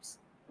relationships.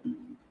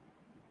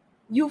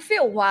 You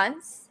failed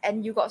once,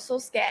 and you got so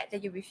scared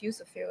that you refuse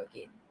to fail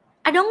again.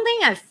 I don't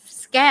think I'm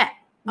scared.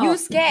 You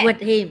scared with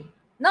him.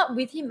 Not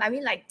with him. I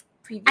mean, like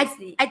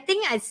previously. I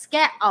think I'm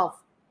scared of.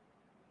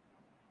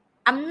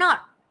 I'm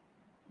not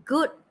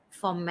good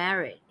for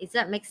marriage. Does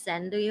that make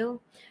sense to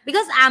you?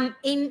 Because I'm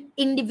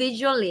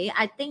individually,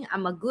 I think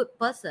I'm a good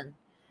person.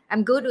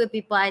 I'm good with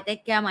people. I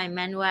take care of my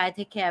man well. I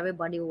take care of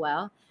everybody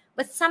well.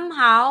 But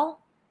somehow,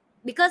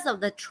 because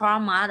of the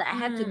trauma that I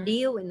have to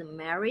deal in the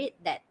marriage,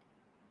 that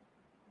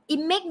it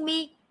make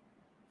me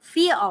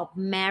fear of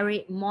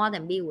marriage more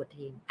than be with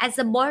him. As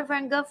a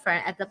boyfriend,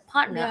 girlfriend, as a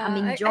partner, I'm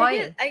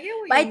enjoying. I get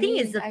what but you I think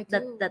mean. It's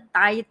the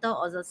title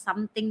or the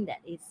something that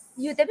is.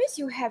 That means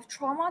you have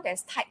trauma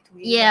that's tied to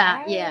it. Yeah,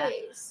 right? yeah.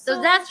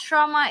 So that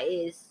trauma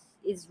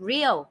is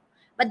real.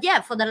 But yeah,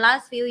 for the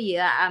last few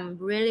years, I'm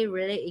really,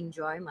 really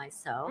enjoying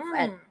myself,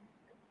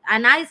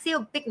 and I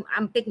still pick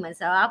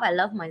myself up. I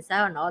love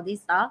myself and all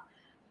this stuff.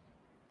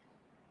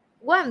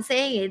 what I'm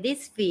saying is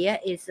this fear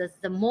is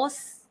the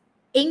most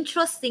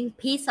interesting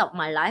piece of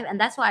my life, and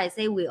that's why I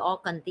say we're all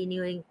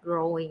continuing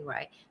growing,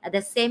 right? At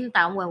the same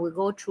time, when we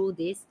go through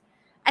this,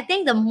 I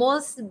think the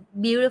most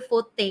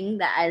beautiful thing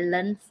that I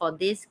learned for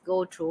this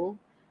go through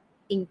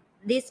in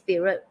this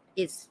period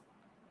is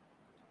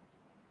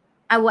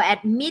I will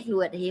admit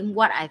with him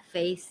what I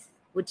face,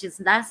 which is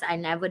that I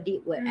never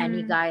did with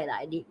any guy that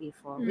I did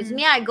before. With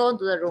me, I go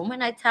to the room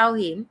and I tell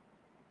him,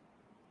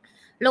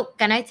 look,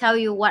 can I tell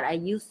you what I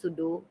used to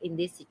do in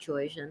this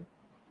situation?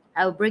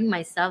 I will bring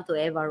myself to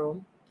Eva's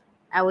room.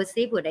 I will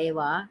sleep with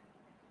Eva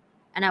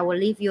and I will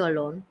leave you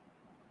alone.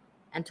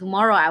 And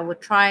tomorrow I will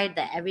try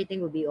that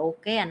everything will be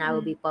okay and I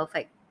will be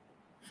perfect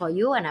for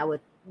you. And I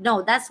would,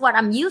 no, that's what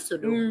I'm used to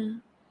do.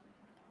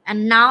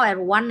 And now at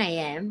 1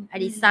 a.m., I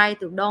decide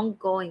to don't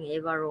go in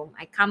Eva's room.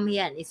 I come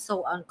here and it's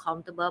so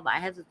uncomfortable, but I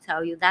have to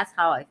tell you, that's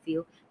how I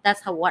feel. That's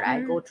how what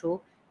I go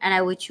through. And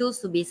I will choose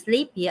to be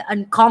sleep here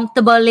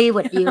uncomfortably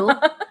with you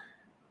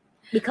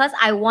because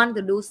I want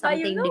to do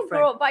something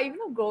different.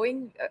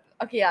 Growing,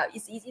 okay, yeah,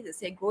 it's easy to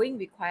say growing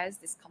requires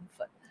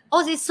discomfort.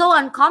 Oh, it's so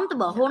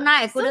uncomfortable. Whole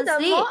night I couldn't so the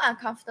sleep. more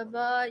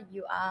uncomfortable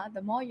you are,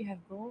 the more you have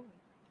grown.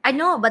 I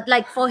know, but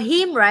like for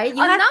him, right? You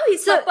now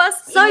his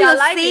purpose in your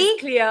life is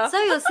clear. So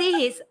you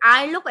see his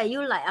eye look at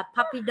you like a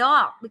puppy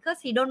dog because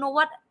he don't know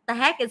what the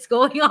heck is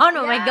going on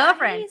with my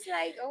girlfriend. He's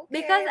like, okay,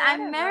 because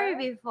I'm married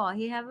before.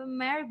 He haven't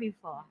married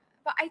before.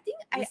 But I think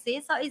you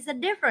see, so it's a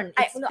different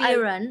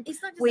experience.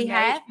 It's not just we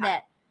have part.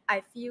 that.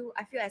 I feel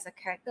as a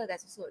character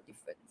there's also a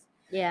difference.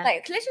 Yeah.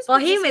 Like let's just for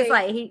him it's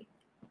like he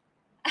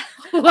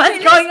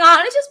what's going on?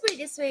 Let's just put it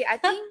this way. I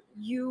think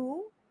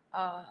you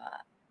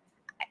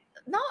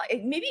now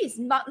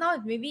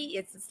maybe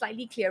it's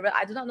slightly clearer.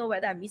 I do not know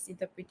whether I'm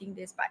misinterpreting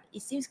this, but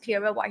it seems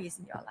clearer why he's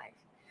in your life.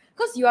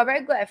 Because you are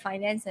very good at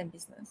finance and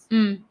business.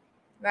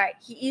 Right?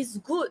 He is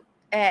good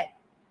at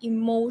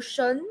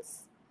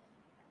emotions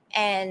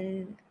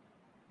and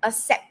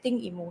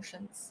accepting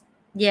emotions.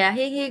 Yeah,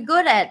 he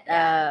good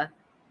at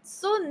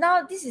so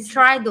now this is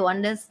try to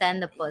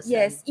understand the person.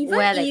 Yes, even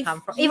where they come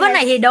from. Even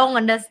like he don't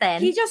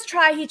understand. He just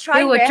try. He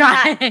tried very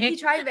hard. He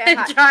tried very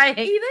hard.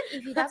 Even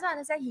if he doesn't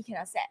understand, he can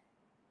accept.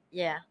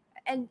 Yeah.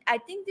 And I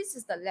think this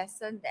is the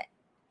lesson that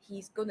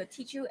he's going to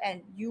teach you,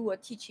 and you will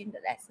teach him the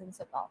lessons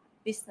about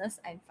business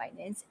and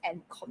finance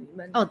and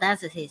commitment. Oh,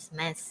 that's his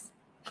mess.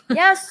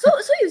 Yeah, so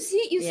you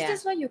see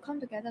that's why you come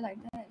together like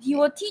that. He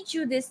will teach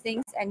you these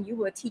things and you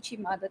will teach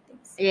him other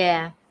things.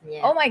 Yeah.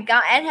 Oh my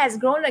god, Anne has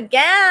grown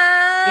again.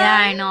 Yeah,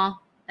 I know.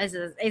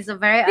 It's a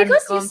very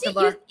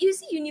uncomfortable. you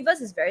see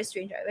universe is very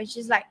strange, right? When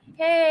she's like,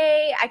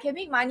 hey, I can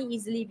make money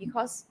easily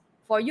because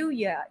for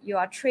you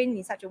are trained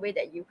in such a way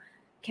that you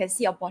can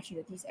see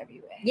opportunities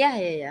everywhere.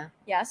 Yeah.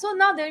 So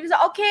now the universe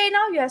like, okay,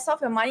 now you have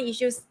solved your money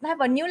issues.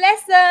 Have a new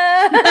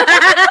lesson.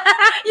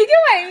 You get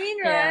what I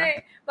mean, right?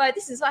 Yeah. But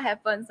this is what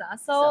happens.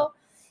 So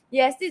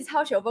yes, this is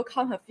how she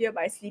overcome her fear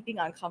by sleeping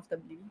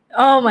uncomfortably.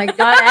 Oh my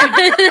god.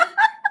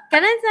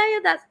 Can I tell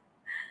you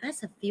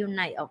that's a few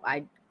nights of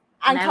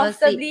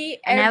uncomfortably.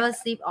 I never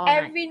sleep all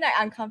night. Every night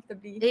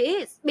uncomfortably. It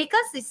is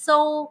because it's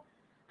so.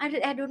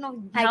 I don't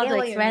know how to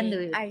explain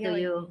to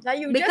you.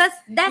 Like because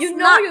that's you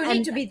know not you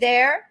need to be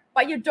there,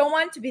 but you don't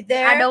want to be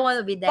there. I don't want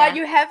to be there, but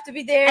you have to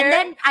be there. And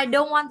then I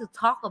don't want to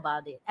talk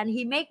about it, and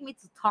he make me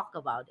to talk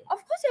about it. Of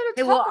course, you have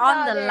to talk about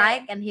it. He will on the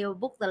light, and he will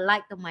book the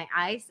light to my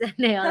eyes, and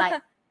they're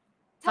like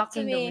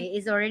talking to me.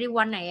 It's already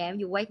 1 a.m.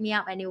 You wake me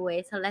up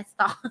anyway, so let's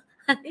talk.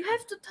 You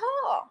have to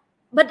talk.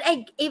 But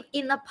if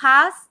in the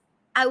past,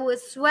 I would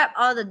sweep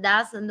all the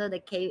dust under the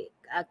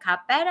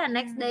carpet, and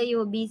next day you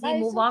will busy,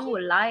 move on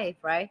with life,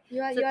 right?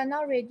 You are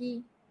now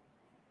ready.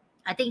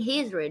 I think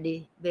he's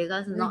ready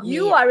because not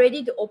you are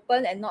ready to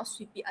open and not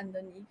sweep it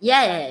underneath.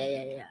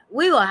 Yeah.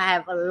 We will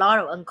have a lot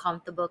of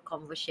uncomfortable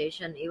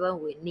conversation,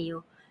 even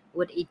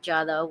with each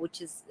other,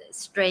 which is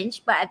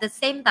strange. But at the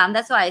same time,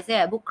 that's why I say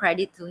I book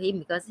credit to him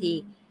because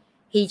he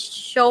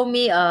showed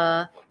me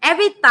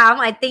every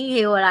time I think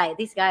he will like,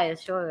 this guy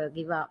is sure will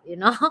give up, you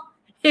know.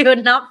 He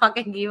would not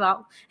fucking give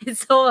up.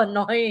 It's so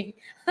annoying.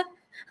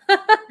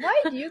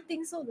 Why do you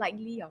think so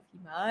lightly of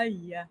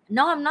him?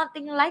 No, I'm not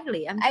thinking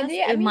lightly. I'm just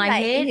in my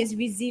head. In his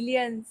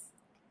resilience.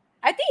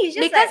 I think he's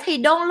just because he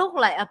don't look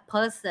like a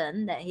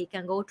person that he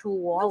can go through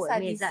war with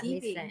me. Looks are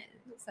deceiving.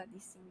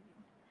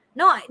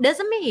 No, it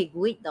doesn't mean he's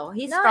weak though.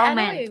 He's strong I know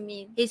man. what you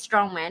mean. He's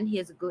strong man. He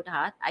has a good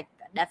heart. I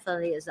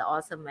definitely is an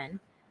awesome man.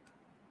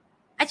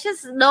 He's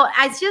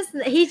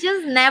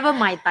just never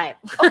my type.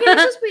 Okay,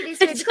 let's just put it this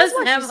way. Because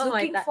what he's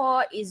looking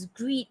for is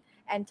greed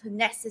and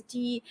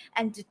tenacity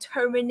and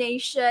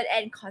determination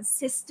and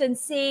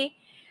consistency.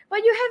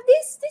 But you have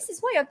this. This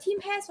is what your team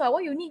has.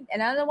 What you need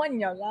another one in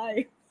your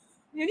life.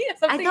 You need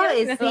something. I thought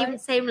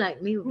it's same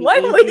like me. Why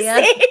would you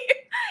say?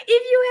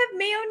 If you have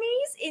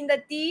mayonnaise in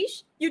the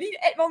dish, you need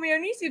to add more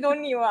mayonnaise. You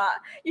don't need what.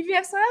 If you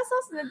have soy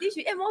sauce in the dish,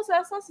 you add more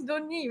soy sauce. You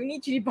don't need. You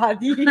need chili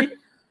padi.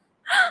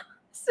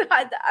 So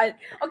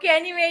okay.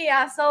 Anyway,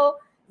 so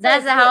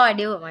that's how I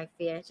deal with my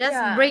fear.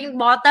 Just bring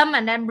bottom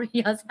and then bring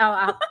yourself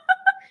up.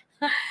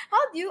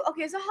 How do you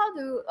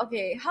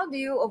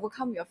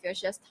overcome your fear?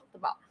 She just talked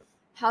about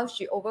how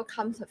she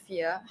overcomes her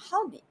fear.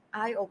 How did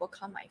I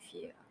overcome my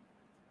fear?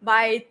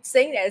 By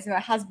saying that it's my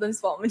husband's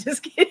fault. I'm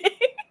just kidding.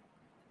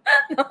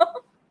 No.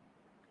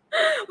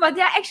 But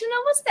there are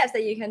actionable steps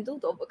that you can do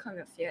to overcome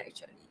your fear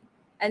actually.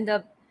 And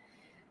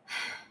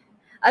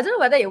I don't know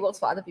whether it works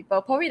for other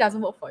people. Probably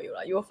doesn't work for you.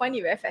 You will find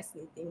it very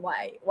fascinating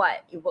why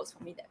it works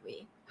for me that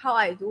way. How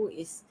I do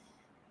is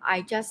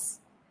I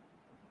just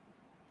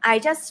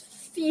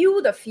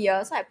feel the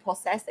fear, so I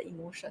process the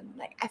emotion.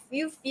 Like I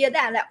feel fear,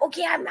 then I'm like,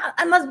 okay,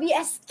 I must be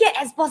as scared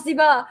as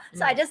possible.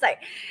 So I just like,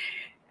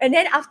 and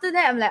then after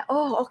that I'm like,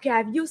 oh, okay,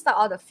 I've used up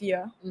all the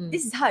fear.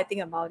 This is how I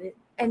think about it.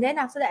 And then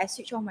after that I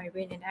switch on my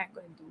brain and then I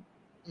go and do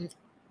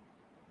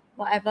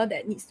whatever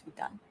that needs to be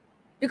done.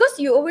 Because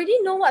you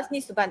already know what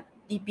needs to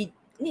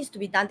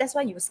be done. That's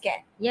why you're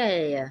scared.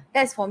 Yeah.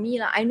 That's for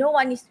me. I know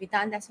what needs to be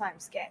done. That's why I'm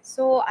scared.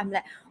 So I'm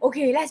like,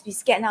 okay, let's be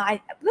scared now.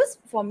 Because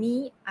for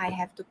me, I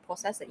have to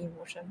process the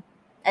emotion.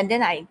 And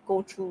then I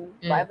go through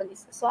whatever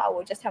needs. So I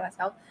will just tell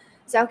myself,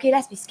 say, okay,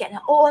 let's be scared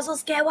now. Oh, I'm so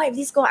scared. What if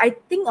this goes? I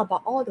think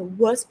about all the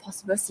worst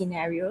possible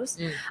scenarios.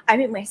 I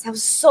make myself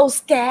so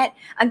scared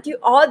until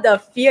all the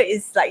fear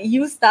is like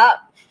used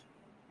up.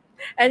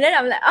 And then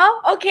I'm like,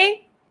 oh,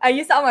 okay. I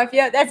used up my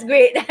fear. That's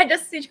great. I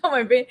just switch on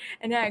my brain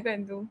and then I go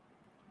and do.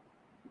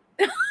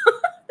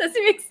 Does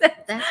it make sense?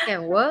 That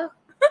can work.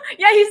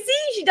 Yeah, you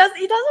see, it doesn't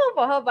work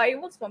for her, but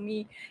it works for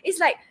me. It's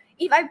like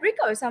if I break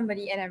up with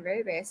somebody and I'm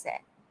very, very sad,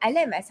 I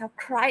let myself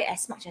cry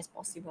as much as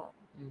possible.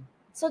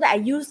 So that I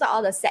use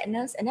all the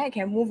sadness and then I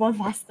can move on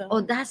faster.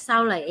 Oh, that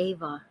sounds like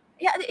Ava.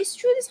 Yeah, it's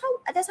true.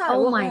 That's how I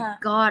Oh work. my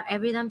God,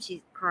 every time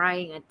she's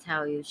crying, I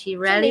tell you, she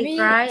rarely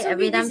cries.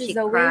 Every time she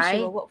cries,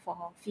 she will work for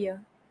her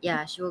fear.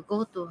 Yeah, she will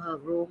go to her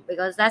room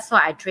because that's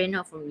why I trained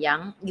her from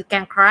young. You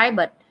can cry,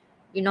 but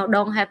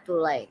don't have to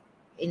like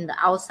in the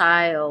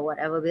outside or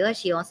whatever, because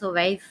she also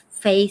very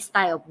face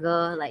type of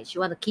girl. Like she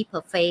want to keep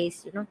her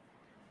face,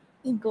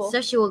 Ego.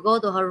 So she will go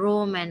to her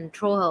room and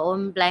throw her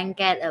own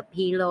blanket, a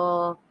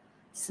pillow,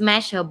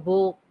 smash her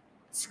book,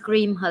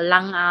 scream her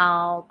lung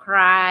out,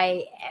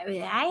 cry.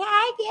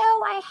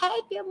 I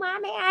hate you,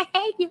 mommy, I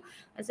hate you.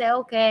 I say,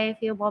 okay, a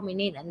few more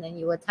minutes, and then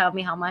you will tell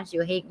me how much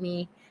you hate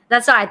me.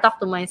 That's why I talk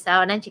to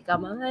myself, and then she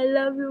come, I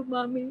love you,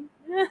 mommy.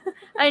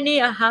 I need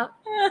a hug.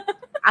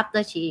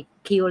 After she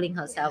killing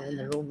herself in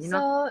the room,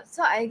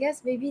 So I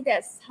guess maybe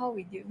that's how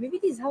we deal. Maybe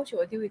this is how she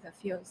will deal with her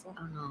fear also.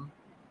 Oh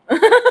no.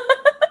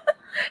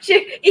 She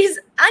is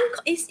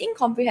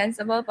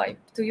incomprehensible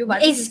to you,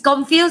 but it's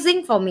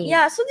confusing for me.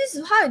 Yeah, so this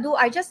is how I do.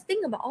 I just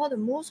think about all the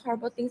most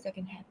horrible things that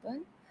can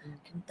happen.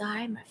 I can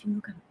die, my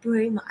finger can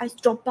break, my eyes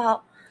drop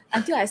out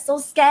until I'm so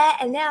scared,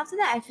 and then after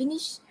that I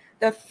finish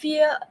the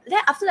fear.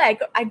 Then after that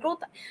I grow.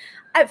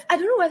 I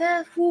don't know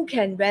whether who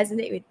can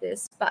resonate with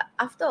this, but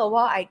after a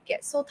while I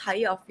get so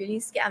tired of feeling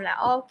scared. I'm like,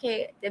 oh,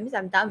 okay, that means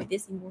I'm done with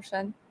this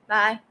emotion.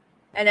 Bye.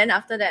 And then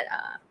after that,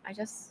 I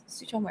just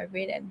switch on my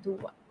brain and do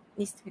what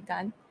needs to be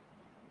done.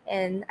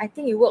 And I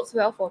think it works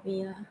well for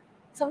me.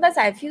 Sometimes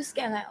I feel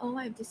scared, like, oh,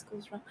 what if this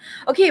goes wrong?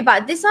 Okay,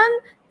 but this one,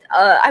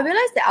 I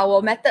realized that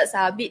our methods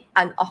are a bit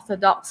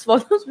unorthodox. For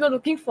those people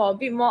looking for a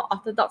bit more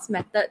orthodox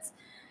methods,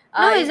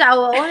 no, it's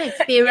our own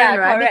experience, Yeah,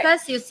 right? correct.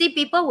 Because you see,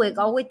 people will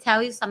always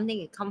tell you something,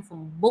 it comes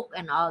from book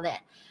and all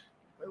that.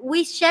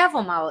 We share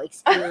from our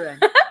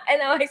experience.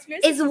 and our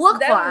experience It's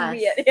work for us.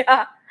 Weird.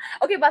 Yeah.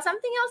 Okay, but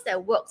something else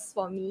that works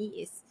for me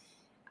is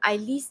I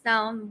list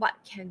down what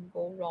can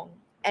go wrong.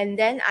 And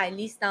then I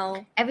list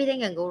down Everything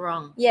can go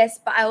wrong. Yes,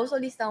 but I also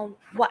list down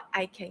what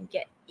I can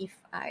get if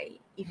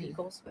it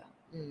goes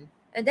well.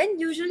 And then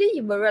usually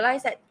you will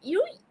realize that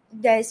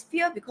there's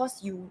fear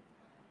because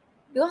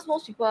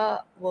most people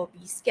will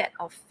be scared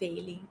of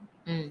failing.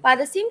 But at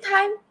the same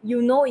time,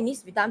 it needs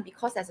to be done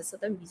because there's a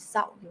certain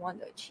result you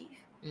want to achieve.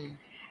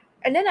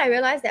 And then I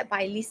realized that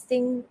by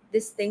listing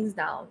these things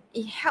down,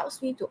 it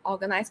helps me to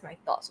organize my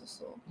thoughts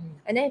also.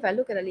 And then if I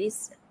look at the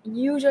list,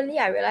 usually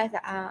I realize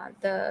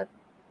that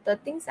the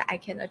things that I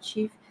can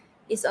achieve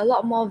is a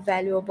lot more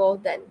valuable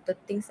than the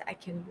things that I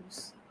can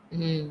lose.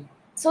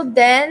 So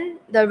then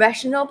the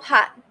rational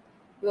part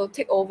will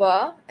take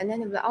over, and then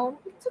they'll be like, oh,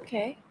 it's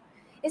okay.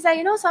 It's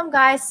like, some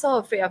guys so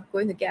afraid of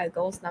going to get a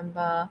girl's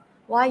number.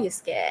 Why are you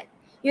scared?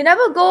 You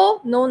never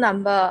go, no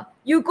number.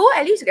 You go,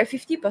 at least you get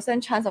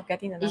 50% chance of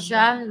getting the number.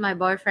 Isha, my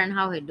boyfriend,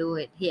 how he do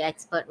it? He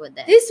expert with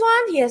that. This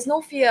one, he has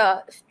no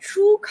fear.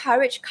 True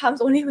courage comes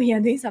only when you're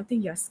doing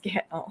something you're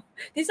scared of.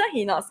 This one,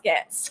 he's not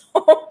scared.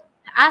 So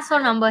ask for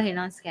number, he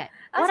not scared.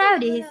 What for else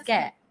did number, he not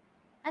scared?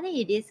 I think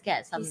he did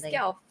scared something. he's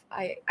scared of.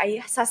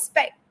 I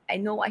suspect I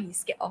know what he's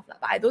scared of, but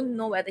I don't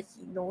know whether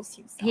he knows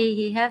himself.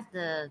 He have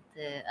the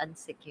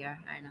insecure,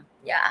 I know.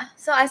 Yeah,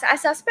 so I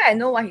suspect I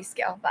know what he's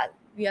scared of, but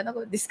we are not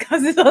going to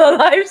discuss it on the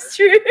live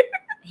stream.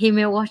 He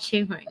may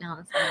watching right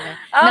now somewhere.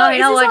 Oh, no, is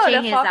he's not this one of watching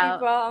the his four out.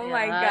 people? Oh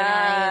my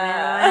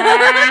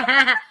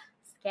god.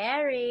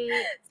 Scary.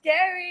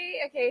 Scary.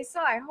 Okay, so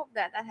I hope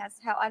that has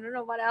helped. I don't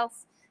know what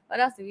else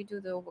do we do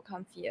to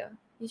overcome fear.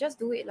 You just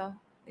do it, lor.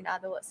 In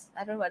other words,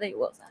 I don't know whether it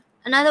works.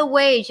 Another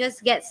way is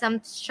just get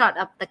some shot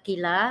of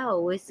tequila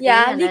or whiskey.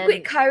 Yeah, and liquid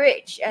then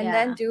courage and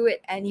then do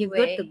it you're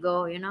anyway. good to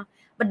go,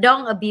 but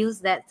don't abuse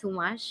that too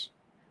much,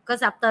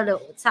 because after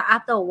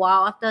a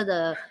while, after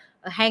the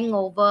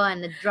hangover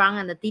and the drunk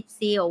and the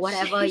tipsy or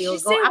whatever, she you'll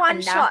say go up one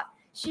and down. shot.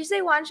 She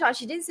say one shot.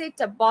 She didn't say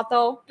the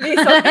bottle. Please,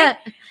 okay?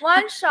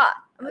 One shot.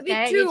 Maybe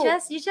Okay, two.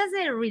 you just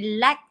say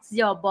relax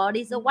your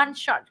body. So one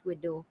shot we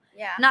do,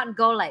 Yeah. not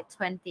go like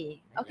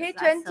 20. Okay,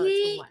 That's so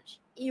 20. too much.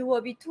 You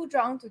will be too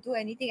drunk to do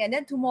anything, and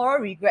then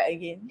tomorrow regret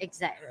again.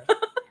 Exactly.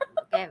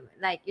 Okay,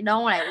 like you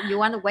know, like you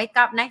want to wake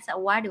up next.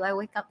 Why do I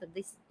wake up to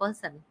this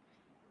person?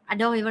 I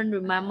don't even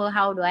remember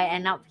how do I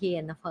end up here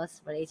in the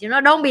first place. You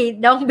know, don't be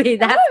that What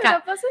if kind.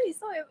 the person is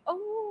not?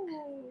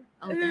 Oh.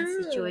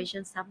 That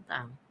situation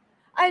sometimes.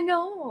 I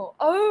know.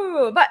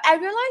 Oh, but I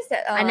realized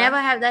that I never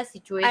have that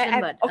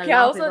situation, but okay. a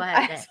I lot of also, people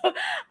have that.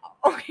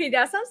 okay.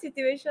 There are some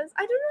situations.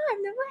 I don't know.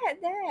 I've never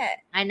had that.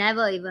 I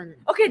never even.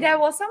 Okay, there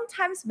was some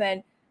times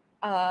when,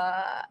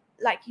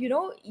 like you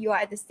know, you are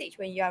at the stage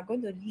when you are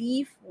going to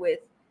leave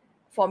with,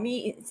 for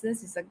me,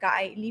 instance is a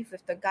guy, leave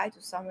with the guy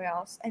to somewhere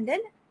else, and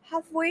then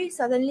halfway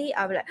suddenly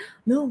I'll be like,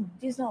 no,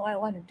 this is not what I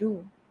want to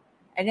do,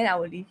 and then I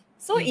will leave.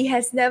 So it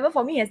has never,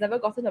 for me, has never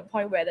gotten to the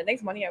point where the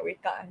next morning I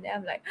wake up and then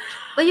I'm like,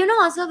 But you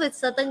know, also with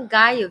certain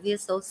guy, you feel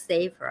so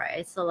safe,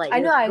 right? So like I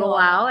you know, I go know.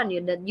 out and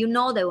you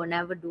know they will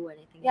never do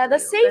anything. yeah, to the you.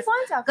 safe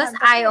ones are Because fun,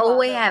 I talking about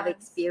always the have ones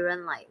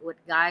experience like with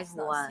guys it's who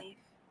not are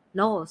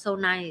safe. so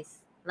nice.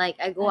 Like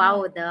I go I out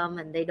know. with them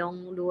and they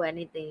don't do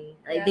anything.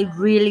 Like Yeah. they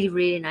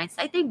really nice.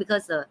 I think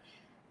because the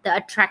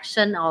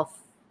attraction of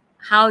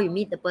how you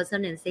meet the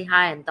person and say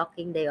hi and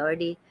talking, they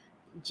already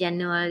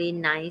genuinely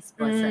nice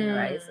person,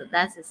 right? So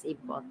that is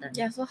important.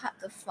 Yeah, so hard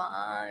to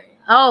find.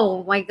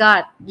 Oh my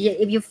god. Yeah,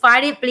 if you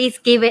find it, please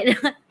give it.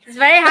 It's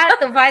very hard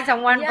to find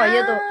someone for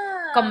you to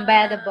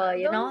compatible,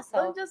 you know.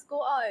 So don't just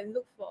go out and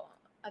look for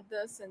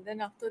others and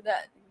then after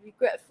that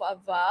regret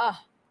forever.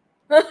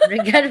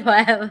 regret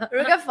forever.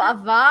 Regret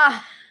forever.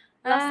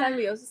 Last time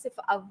we also said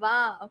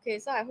forever. Okay,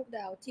 so I hope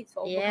that our tips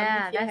for overcoming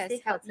Yeah, fear that's has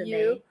it for helped you.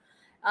 today.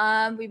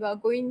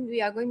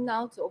 We are going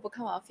now to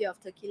overcome our fear of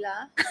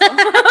tequila.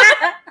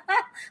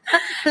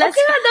 Let's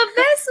Okay, the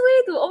best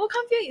way to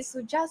overcome fear is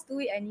to just do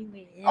it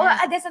anyway. Oh,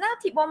 Yeah. there's another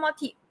tip, one more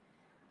tip.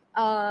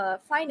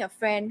 Find a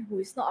friend who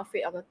is not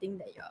afraid of the thing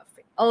that you're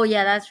afraid. Oh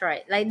yeah, that's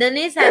right. Like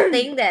Denise has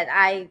thing that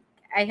I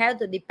have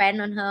to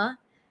depend on her.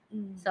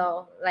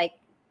 So like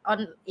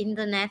on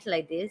internet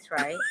like this,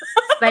 right?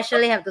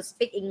 Especially have to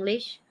speak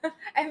English.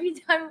 Every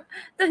time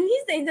the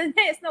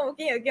internet is not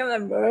working again,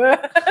 I'm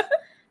like,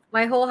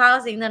 My whole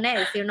house internet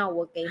is still not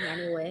working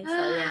anyway.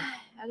 So yeah.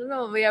 I don't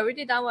know. We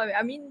already done what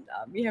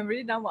we have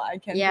already done what I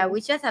can. Yeah, do. we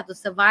just have to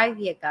survive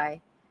here, guy.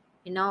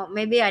 You know,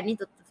 maybe I need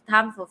to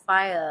time for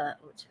fire.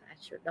 Which I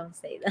should don't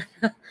say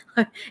that.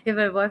 If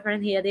my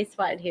boyfriend hear this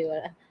part, he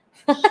will.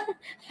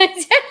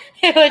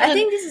 I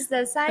think this is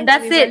the sign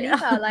That's that we will it.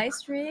 leave our live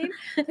stream.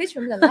 Please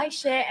remember to like,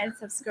 share, and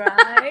subscribe.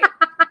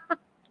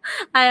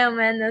 I am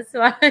Amanda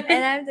Swan.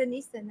 And I'm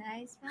Denise the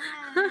Nice.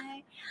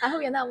 Bye. I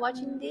hope you're not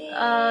watching this.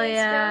 Oh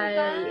yeah,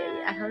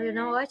 Bye. I hope you're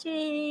not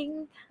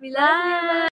watching. We love you. Bye.